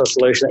potential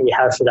solution that you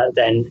have for that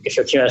then, if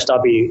you're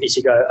QSW, is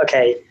you go,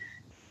 okay,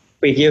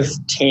 we give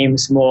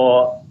teams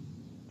more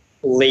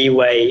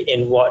leeway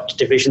in what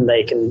division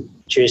they can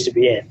choose to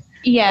be in.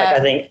 Yeah. I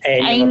think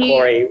ANU and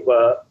Macquarie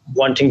were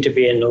wanting to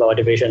be in the lower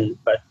division,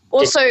 but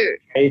also,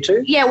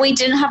 to. Yeah, we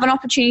didn't have an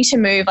opportunity to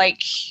move,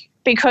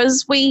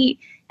 because we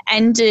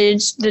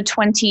ended the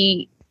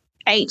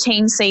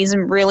 2018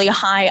 season really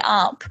high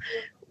up.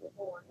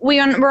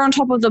 We're on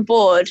top of the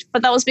board,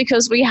 but that was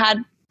because we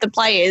had the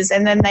players,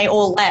 and then they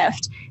all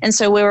left. And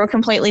so we were a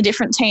completely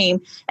different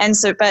team. And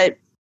so, but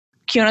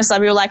QNSW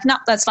were like, no,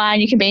 that's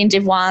fine. You can be in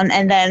Div 1.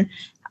 And then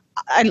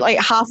like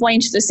halfway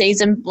into the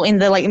season, in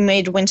the like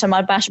mid-winter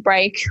mud bash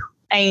break,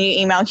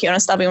 Amy emailed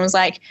QNSW and was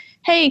like,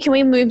 hey, can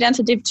we move down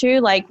to Div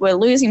 2? Like, we're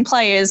losing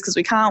players because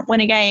we can't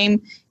win a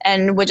game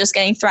and we're just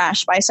getting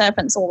thrashed by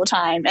Serpents all the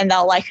time. And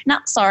they're like, nah,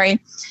 sorry.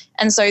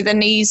 And so there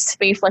needs to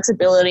be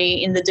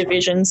flexibility in the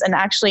divisions and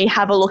actually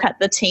have a look at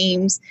the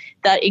teams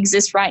that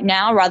exist right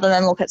now rather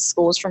than look at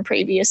scores from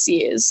previous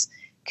years,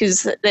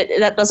 because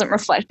that doesn't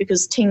reflect,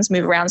 because teams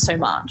move around so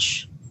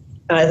much.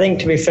 And I think,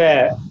 to be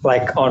fair,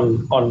 like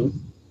on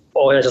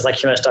organizations like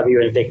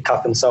QNSW and Vic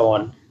Cup and so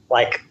on,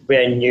 like,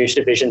 we're new to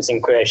divisions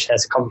in Quidditch.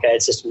 Has a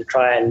complicated system to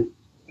try and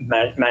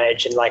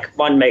manage, and like,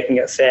 one, making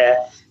it fair,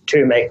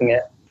 two, making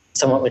it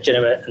somewhat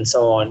legitimate, and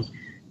so on.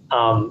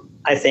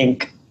 I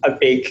think a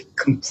big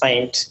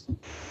complaint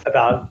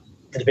about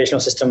the divisional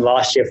system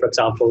last year, for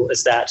example,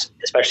 is that,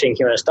 especially in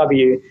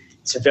QNSW,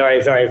 it's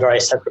very, very, very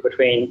separate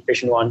between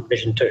Division 1,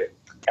 Division 2.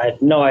 I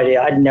had no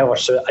idea. I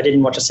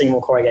didn't watch a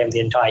single Macquarie game the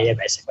entire year,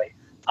 basically,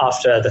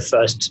 after the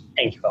first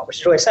NQL, which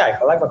is really sad.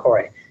 I like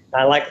Macquarie.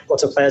 And I like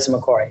lots of players in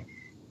Macquarie.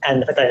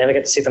 And the fact that I never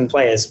get to see them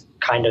play is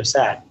kind of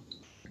sad.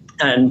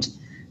 And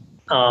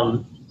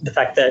the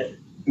fact that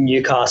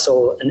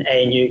Newcastle and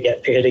ANU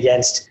get pitted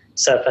against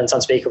Serpents,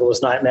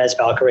 Unspeakables, Nightmares,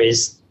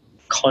 Valkyries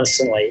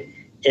constantly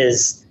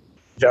is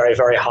very,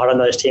 very hard on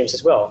those teams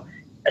as well,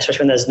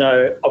 especially when there's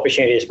no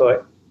opportunities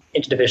for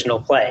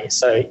interdivisional play.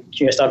 So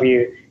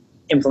QSW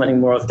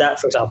implementing more of that,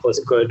 for example, is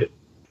a good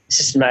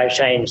systematic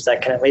change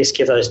that can at least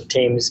give those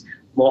teams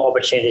more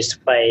opportunities to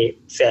play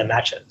fair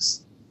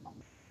matches,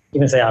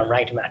 even if they aren't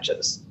ranked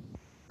matches.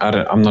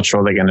 I'm not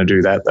sure they're going to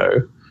do that,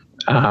 though.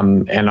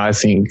 And I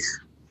think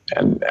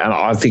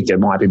it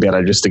might be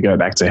better just to go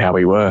back to how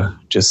we were.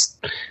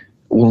 Just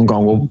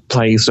Wollongong will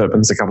play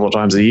Serpents a couple of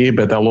times a year,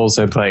 but they'll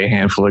also play a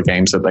handful of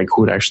games that they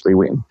could actually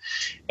win.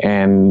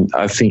 And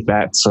I think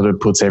that sort of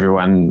puts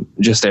everyone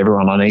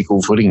on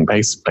equal footing,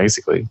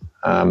 basically.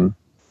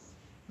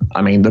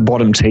 I mean, the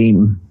bottom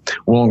team,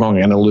 Wollongong are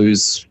going to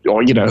lose,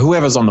 or,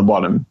 whoever's on the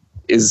bottom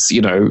is,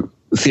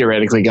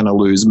 theoretically going to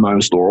lose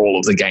most or all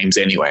of the games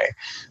anyway.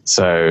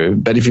 So,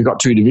 but if you've got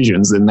two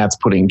divisions, then that's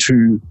putting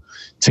two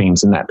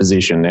teams in that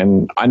position.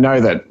 And I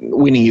know that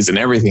winning isn't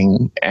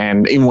everything.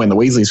 And even when the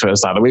Weasleys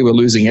first started, we were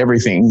losing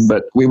everything,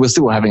 but we were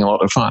still having a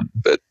lot of fun.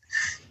 But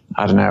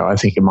I don't know. I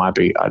think it might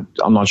be,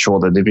 I'm not sure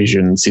the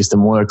division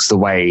system works the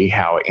way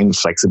how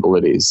inflexible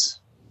it is.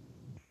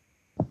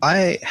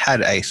 I had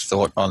a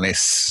thought on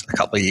this a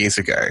couple of years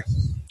ago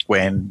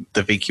when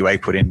the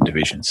VQA put in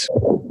divisions.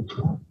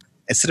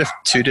 Instead of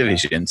two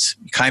divisions,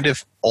 you kind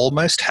of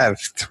almost have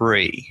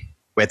three,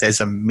 where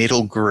there's a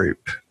middle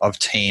group of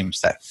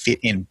teams that fit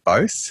in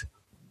both.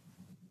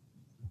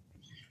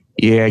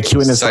 Yeah,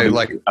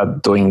 QNSW are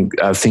doing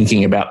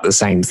thinking about the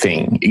same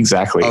thing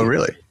exactly. Oh,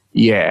 really?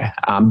 Yeah,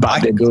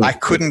 but I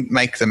couldn't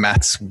make the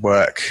maths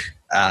work.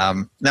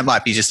 That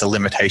might be just a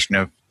limitation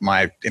of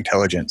my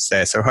intelligence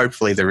there. So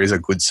hopefully there is a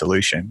good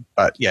solution.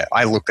 But yeah,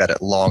 I looked at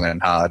it long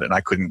and hard, and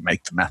I couldn't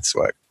make the maths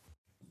work.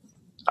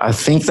 I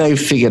think they've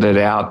figured it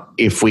out.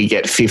 If we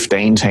get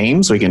 15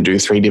 teams, we can do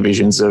 3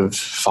 divisions of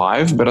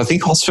 5. But I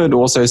think Hosford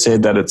also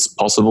said that it's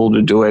possible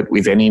to do it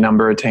with any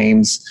number of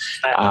teams.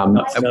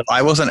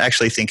 I wasn't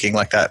actually thinking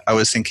like that. I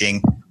was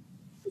thinking,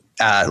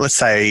 let's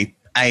say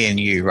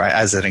ANU, right,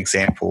 as an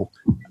example,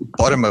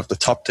 bottom of the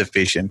top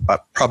division,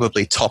 but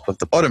probably top of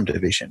the bottom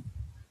division,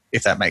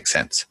 if that makes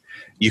sense.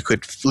 You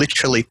could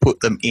literally put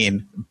them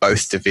in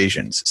both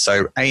divisions.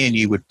 So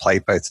ANU would play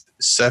both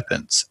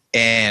Serpents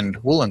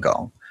and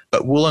Wollongong.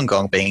 But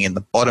Wollongong, being in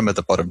the bottom of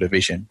the bottom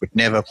division, would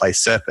never play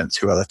Serpents,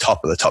 who are the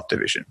top of the top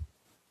division.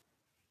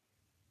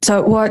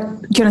 So what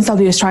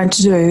QNSW is trying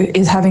to do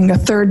is having a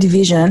third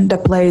division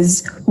that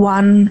plays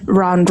one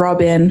round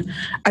robin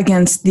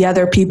against the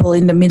other people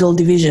in the middle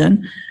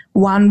division,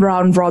 one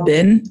round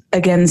robin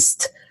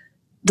against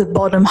the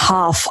bottom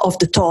half of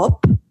the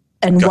top,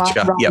 and gotcha.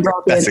 one round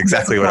robin. That's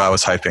exactly what I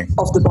was hoping.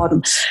 Of the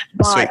bottom.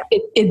 But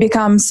it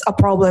becomes a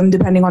problem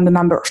depending on the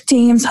number of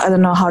teams. I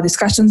don't know how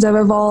discussions have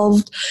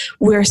evolved.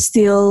 We're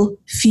still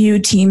few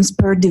teams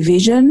per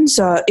division,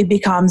 so it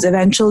becomes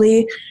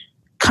eventually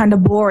kind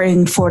of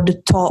boring for the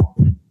top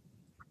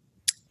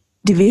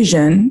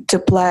division to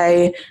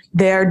play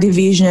their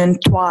division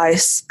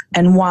twice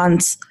and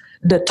once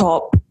the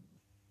top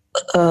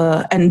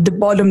and the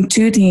bottom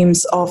 2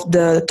 teams of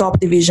the top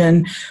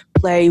division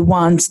play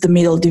once the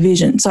middle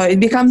division. So it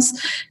becomes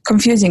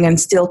confusing and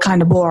still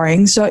kind of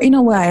boring. So in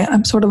a way,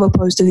 I'm sort of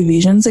opposed to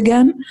divisions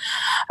again,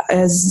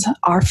 as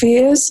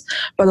Arfi is,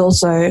 but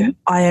also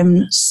I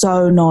am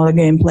so not a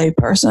gameplay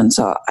person.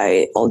 So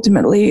I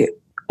ultimately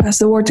pass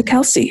the word to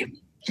Kelsey.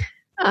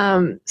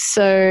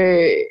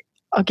 So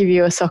I'll give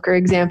you a soccer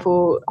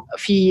example. A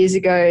few years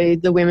ago,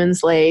 the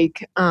Women's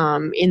League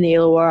in the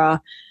Illawarra,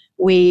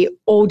 we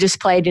all just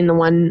played in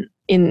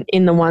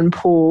in the one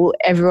pool,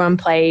 everyone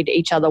played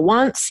each other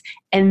once,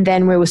 and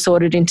then we were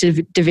sorted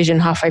into division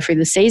halfway through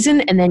the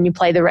season, and then you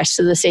play the rest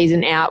of the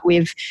season out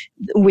with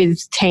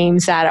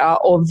teams that are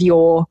of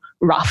your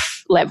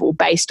rough level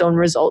based on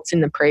results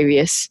in the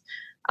previous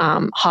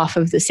half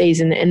of the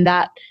season. And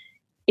that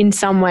in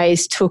some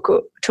ways took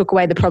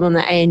away the problem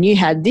that ANU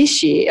had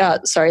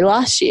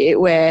last year,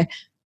 where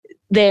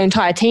their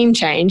entire team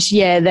changed.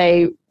 Yeah,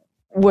 they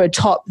were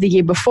top the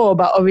year before,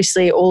 but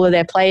obviously all of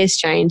their players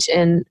changed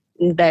and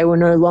they were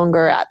no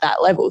longer at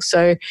that level.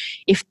 So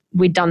if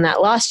we'd done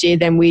that last year,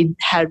 then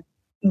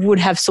would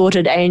have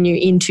sorted ANU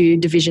into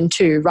Division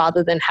 2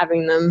 rather than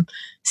having them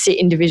sit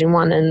in Division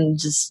 1 and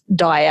just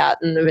die out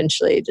and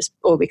eventually just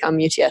all become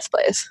UTS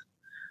players.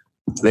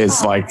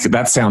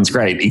 That sounds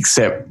great,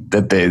 except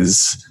that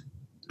there's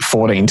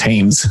 14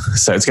 teams,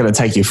 so it's going to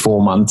take you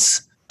 4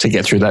 months to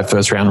get through that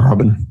first round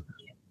robin.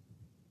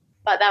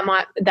 But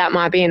that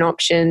might be an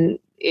option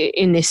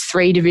in this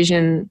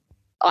 3-division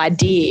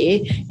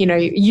idea.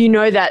 You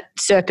know that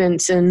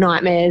Serpents and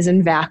Nightmares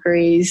and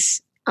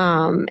Valkyries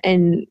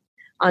and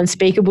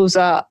Unspeakables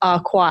are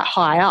quite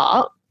high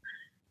up,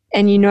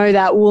 and you know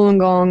that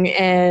Wollongong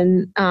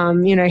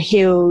and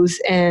Hills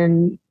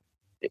and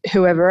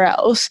whoever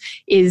else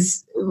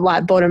is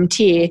like bottom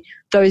tier.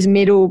 Those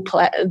middle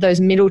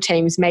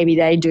teams, maybe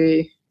they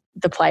do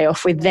the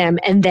playoff with them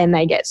and then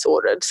they get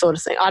sorted, sort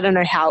of thing. I don't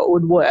know how it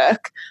would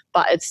work,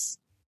 but it's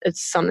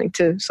something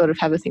to sort of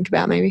have a think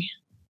about maybe.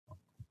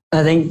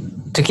 I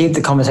think to keep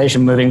the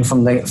conversation moving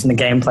from the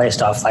gameplay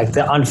stuff, like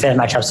the unfair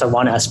matchups are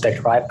one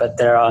aspect, right? But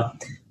there are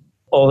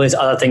all these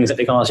other things that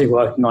we can also be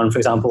working on. For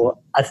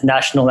example, at the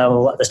national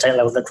level, at the state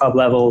level, at the club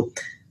level,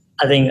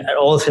 I think at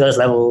all three of those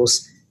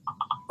levels,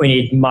 we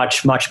need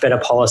much, much better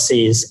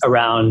policies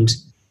around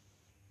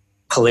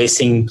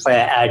policing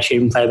player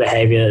attitude and player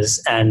behaviours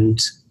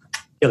and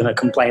dealing with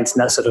complaints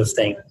and that sort of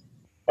thing,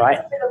 right?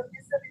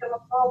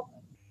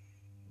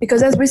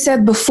 Because as we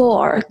said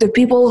before, the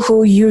people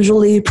who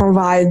usually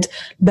provide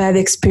bad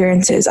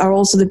experiences are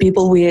also the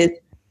people with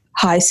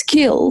high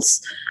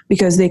skills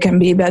because they can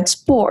be bad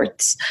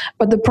sports.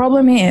 But the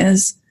problem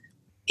is,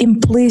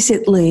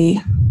 implicitly,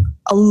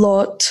 a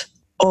lot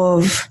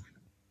of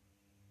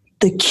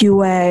the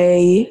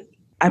QA,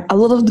 a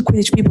lot of the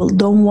Quidditch people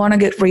don't want to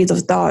get rid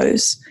of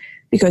those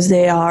because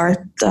they are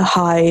the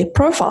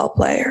high-profile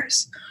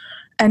players.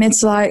 And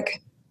it's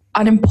like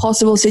an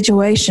impossible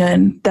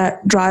situation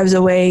that drives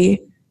away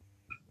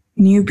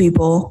new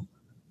people,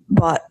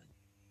 but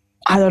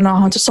I don't know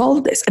how to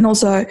solve this. And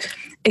also,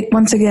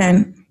 once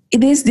again,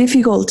 it is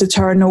difficult to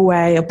turn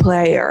away a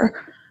player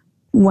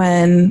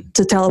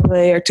to tell a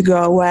player to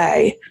go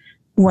away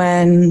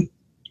when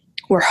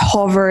we're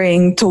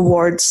hovering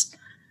towards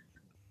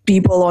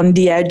people on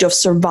the edge of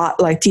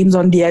like teams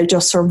on the edge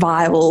of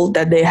survival,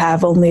 that they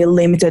have only a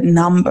limited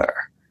number.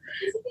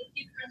 There's a big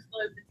difference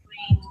though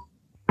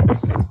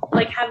between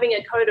like having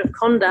a code of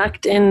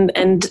conduct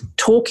and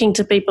talking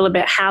to people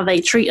about how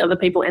they treat other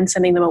people and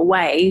sending them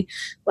away,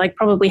 like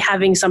probably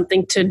having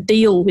something to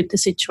deal with the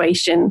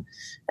situation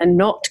and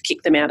not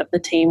kick them out of the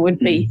team would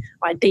be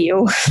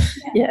ideal.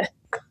 Yeah.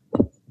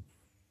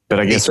 But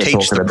I guess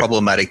teach the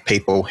problematic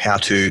people how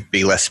to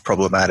be less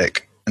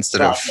problematic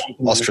instead of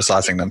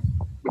ostracizing them.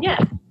 Yeah.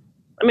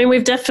 I mean,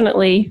 we've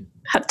definitely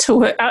had to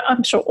work.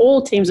 I'm sure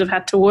all teams have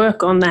had to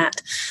work on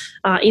that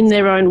in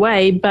their own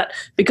way, but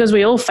because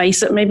we all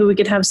face it, maybe we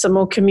could have some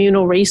more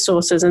communal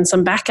resources and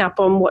some backup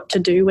on what to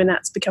do when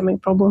that's becoming a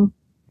problem.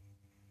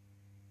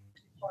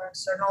 Or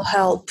external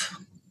help.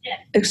 Yeah.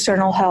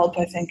 External help,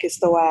 I think, is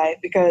the way,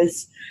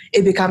 because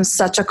it becomes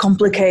such a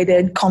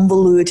complicated,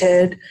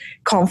 convoluted,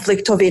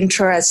 conflict of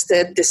interest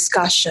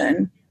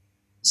discussion.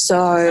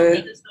 So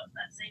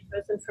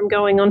person from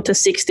going on to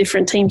 6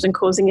 different teams and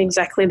causing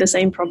exactly the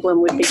same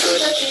problem would be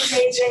good.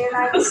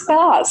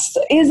 Discussed,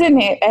 isn't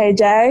it,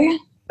 AJ?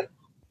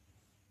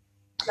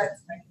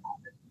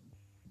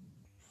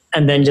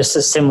 And then just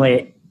as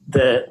similarly,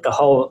 the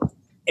whole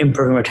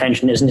improving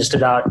retention isn't just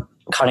about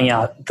cutting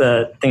out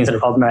the things that are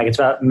problematic.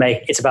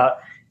 It's about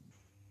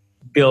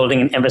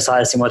building and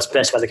emphasizing what's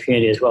best about the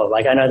community as well.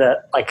 Like I know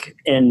that like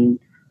in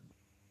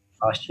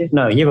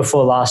year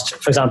before last,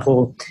 for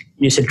example,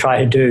 you should try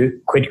to do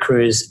Quid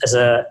Cruise as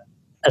a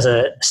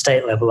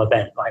state level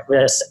event, like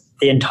where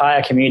the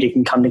entire community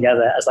can come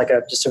together as like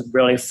just a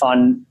really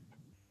fun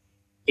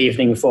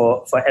evening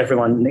for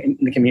everyone in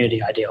the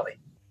community, ideally.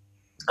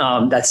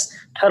 That's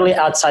totally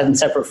outside and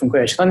separate from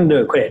Quidditch. It's nothing to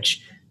do with Quidditch.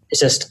 It's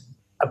just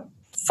a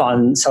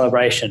fun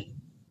celebration.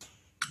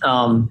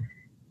 And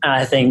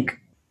I think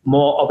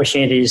more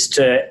opportunities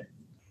to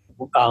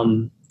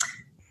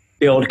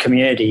build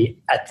community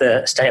at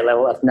the state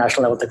level, at the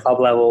national level, at the club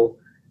level,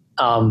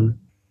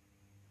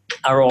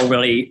 are all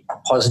really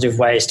positive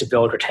ways to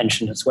build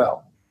retention as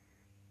well.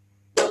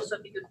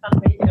 Also be good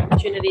fundraising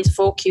opportunities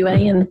for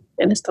QA and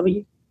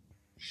NSW.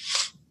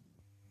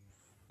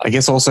 I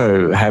guess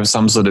also have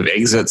some sort of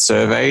exit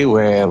survey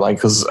where, like,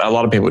 because a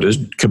lot of people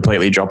just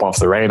completely drop off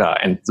the radar,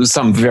 and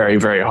some very,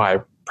 very high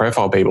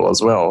profile people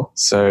as well.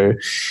 So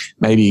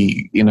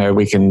maybe,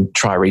 we can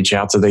try reach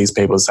out to these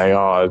people and say,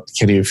 oh,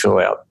 can you fill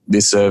out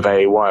this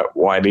survey?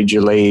 Why did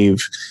you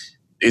leave?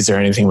 Is there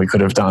anything we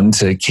could have done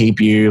to keep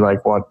you?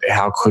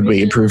 How could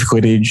we improve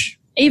Quidditch?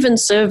 Even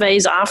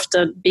surveys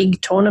after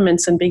big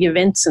tournaments and big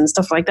events and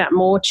stuff like that,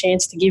 more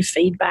chance to give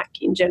feedback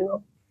in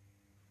general.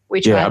 We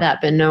tried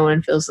that, but no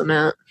one fills them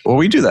out. Well,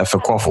 we do that for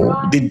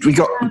Quaffle.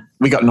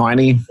 We got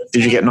 90.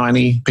 Did you get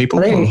 90 people?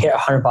 I think we hit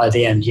 100 by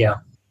the end, yeah.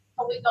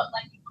 We got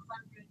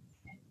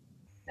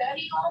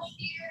 130 last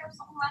year or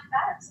something like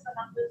that. So the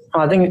numbers.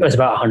 I think it was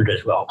about 100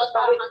 as well. About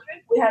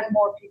 100? We had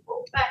more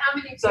people. But how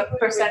many So people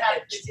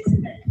percentage.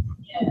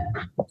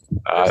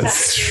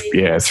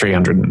 Yeah.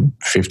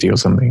 350 or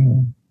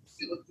something.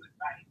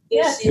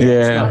 Yeah. It's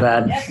not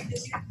bad.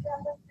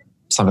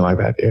 Something like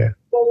that, yeah.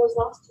 What was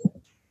last year?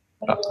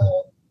 At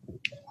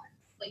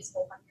least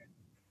 400.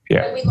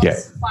 Yeah, So we yeah,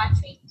 lost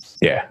 5 teams.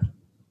 yeah.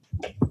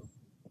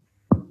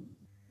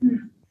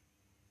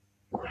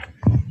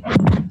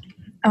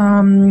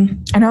 I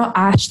know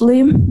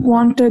Ashley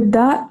wanted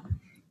that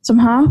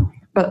somehow,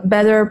 but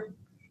better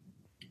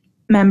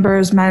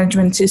members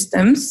management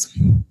systems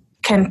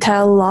can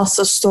tell us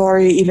a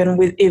story even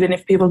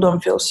if people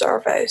don't fill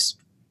surveys.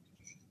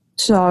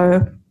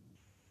 So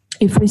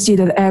if we see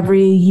that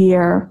every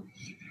year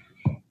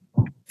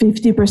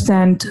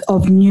 50%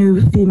 of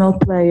new female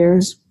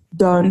players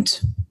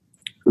don't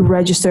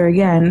register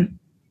again,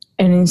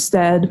 and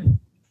instead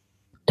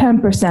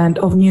 10%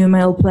 of new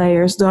male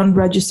players don't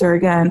register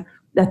again,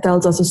 that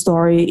tells us a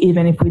story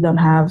even if we don't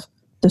have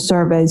the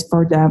surveys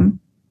for them.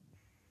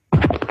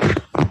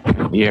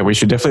 Yeah, we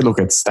should definitely look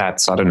at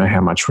stats. I don't know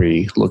how much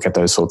we look at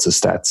those sorts of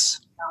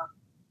stats.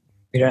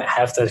 We don't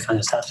have those kind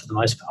of stats for the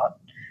most part.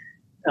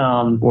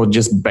 Or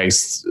just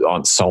based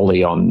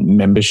solely on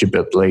membership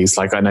at least.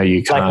 I know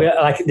you can't.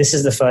 This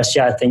is the first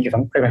year, I think, if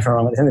I'm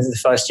wrong, I think this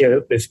is the first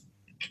year we've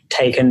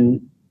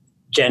taken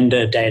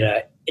gender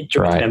data into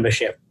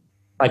membership.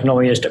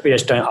 Normally we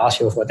just don't ask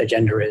people what their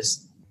gender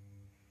is.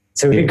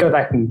 So we could go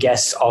back and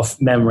guess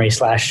off memory /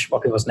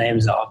 what people's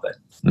names are. But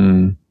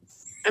I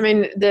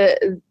mean,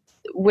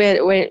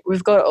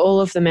 we've got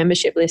all of the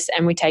membership lists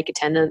and we take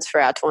attendance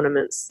for our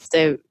tournaments.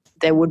 There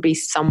would be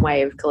some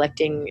way of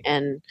collecting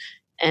and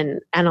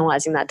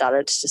analysing that data.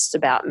 It's just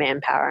about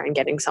manpower and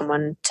getting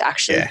someone to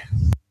actually... Yeah.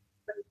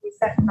 But if we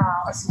set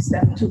now a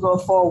system to go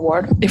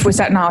forward,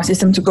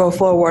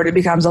 it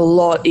becomes a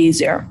lot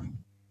easier.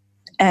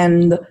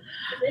 And...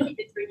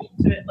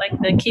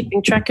 the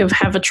keeping track of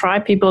have a try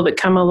people that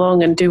come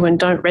along and do and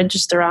don't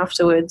register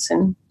afterwards.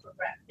 And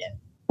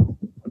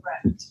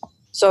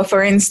so,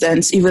 for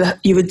instance,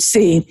 you would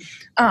see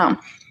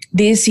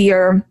this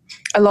year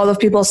a lot of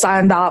people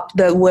signed up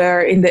that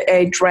were in the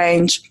age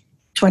range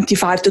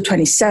 25 to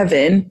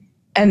 27,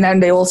 and then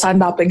they all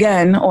signed up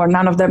again, or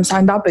none of them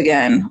signed up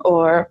again,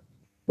 or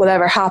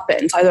whatever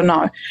happens. I don't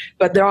know.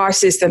 But there are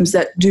systems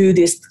that do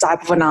this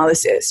type of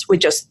analysis. We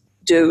just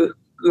do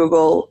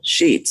Google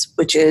Sheets,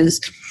 which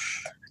is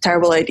a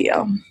terrible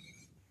idea.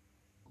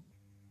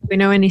 We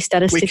know any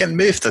statistics? We can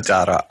move the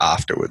data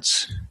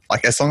afterwards.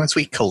 As long as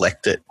we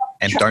collect it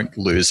and don't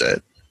lose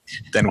it,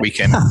 then we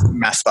can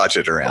mass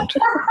budget around.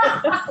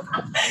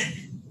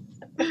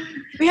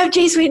 We have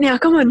G Suite now.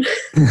 Come on.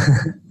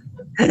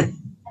 It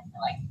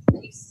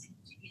is.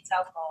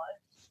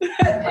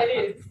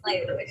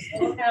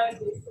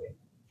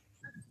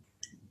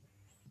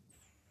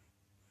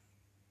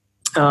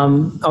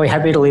 Are we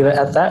happy to leave it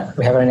at that? Do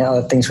we have any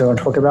other things we want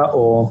to talk about,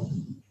 or?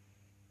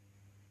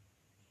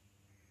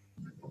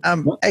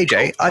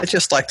 AJ, I'd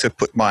just like to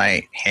put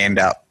my hand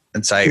up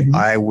and say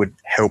I would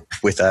help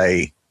with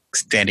a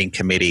standing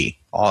committee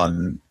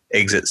on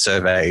exit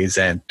surveys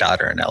and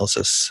data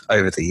analysis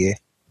over the year.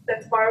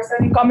 That's why our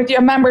standing committee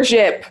of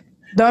membership.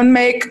 Don't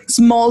make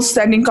small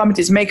standing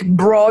committees. Make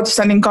broad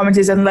standing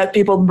committees and let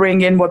people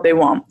bring in what they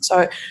want.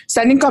 So,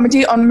 standing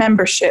committee on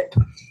membership.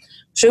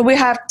 Should we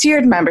have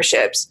tiered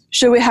memberships?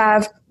 Should we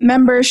have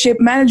membership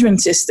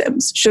management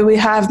systems? Should we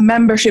have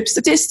membership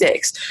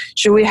statistics?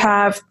 Should we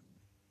have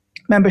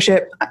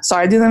membership?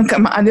 Sorry, I didn't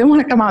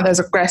want to come out as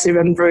aggressive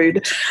and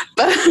rude,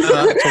 but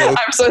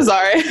I'm so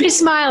sorry. She's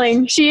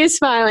smiling. She is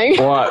smiling.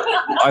 Well,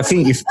 I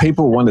think if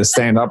people want to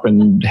stand up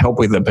and help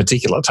with a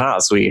particular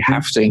task, we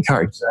have to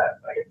encourage that.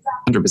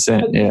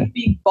 100%, yeah.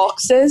 Big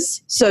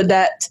boxes so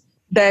that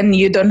then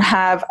you don't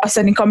have a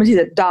standing committee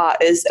that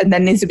dies and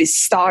then needs to be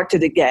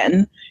started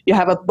again. You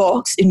have a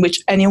box in which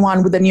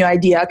anyone with a new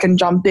idea can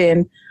jump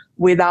in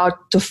without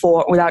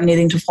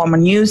needing to form a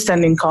new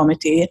standing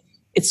committee.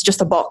 It's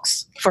just a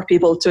box for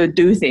people to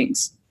do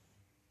things.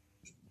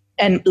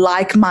 And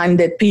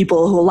like-minded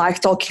people who like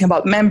talking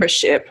about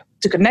membership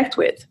to connect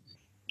with.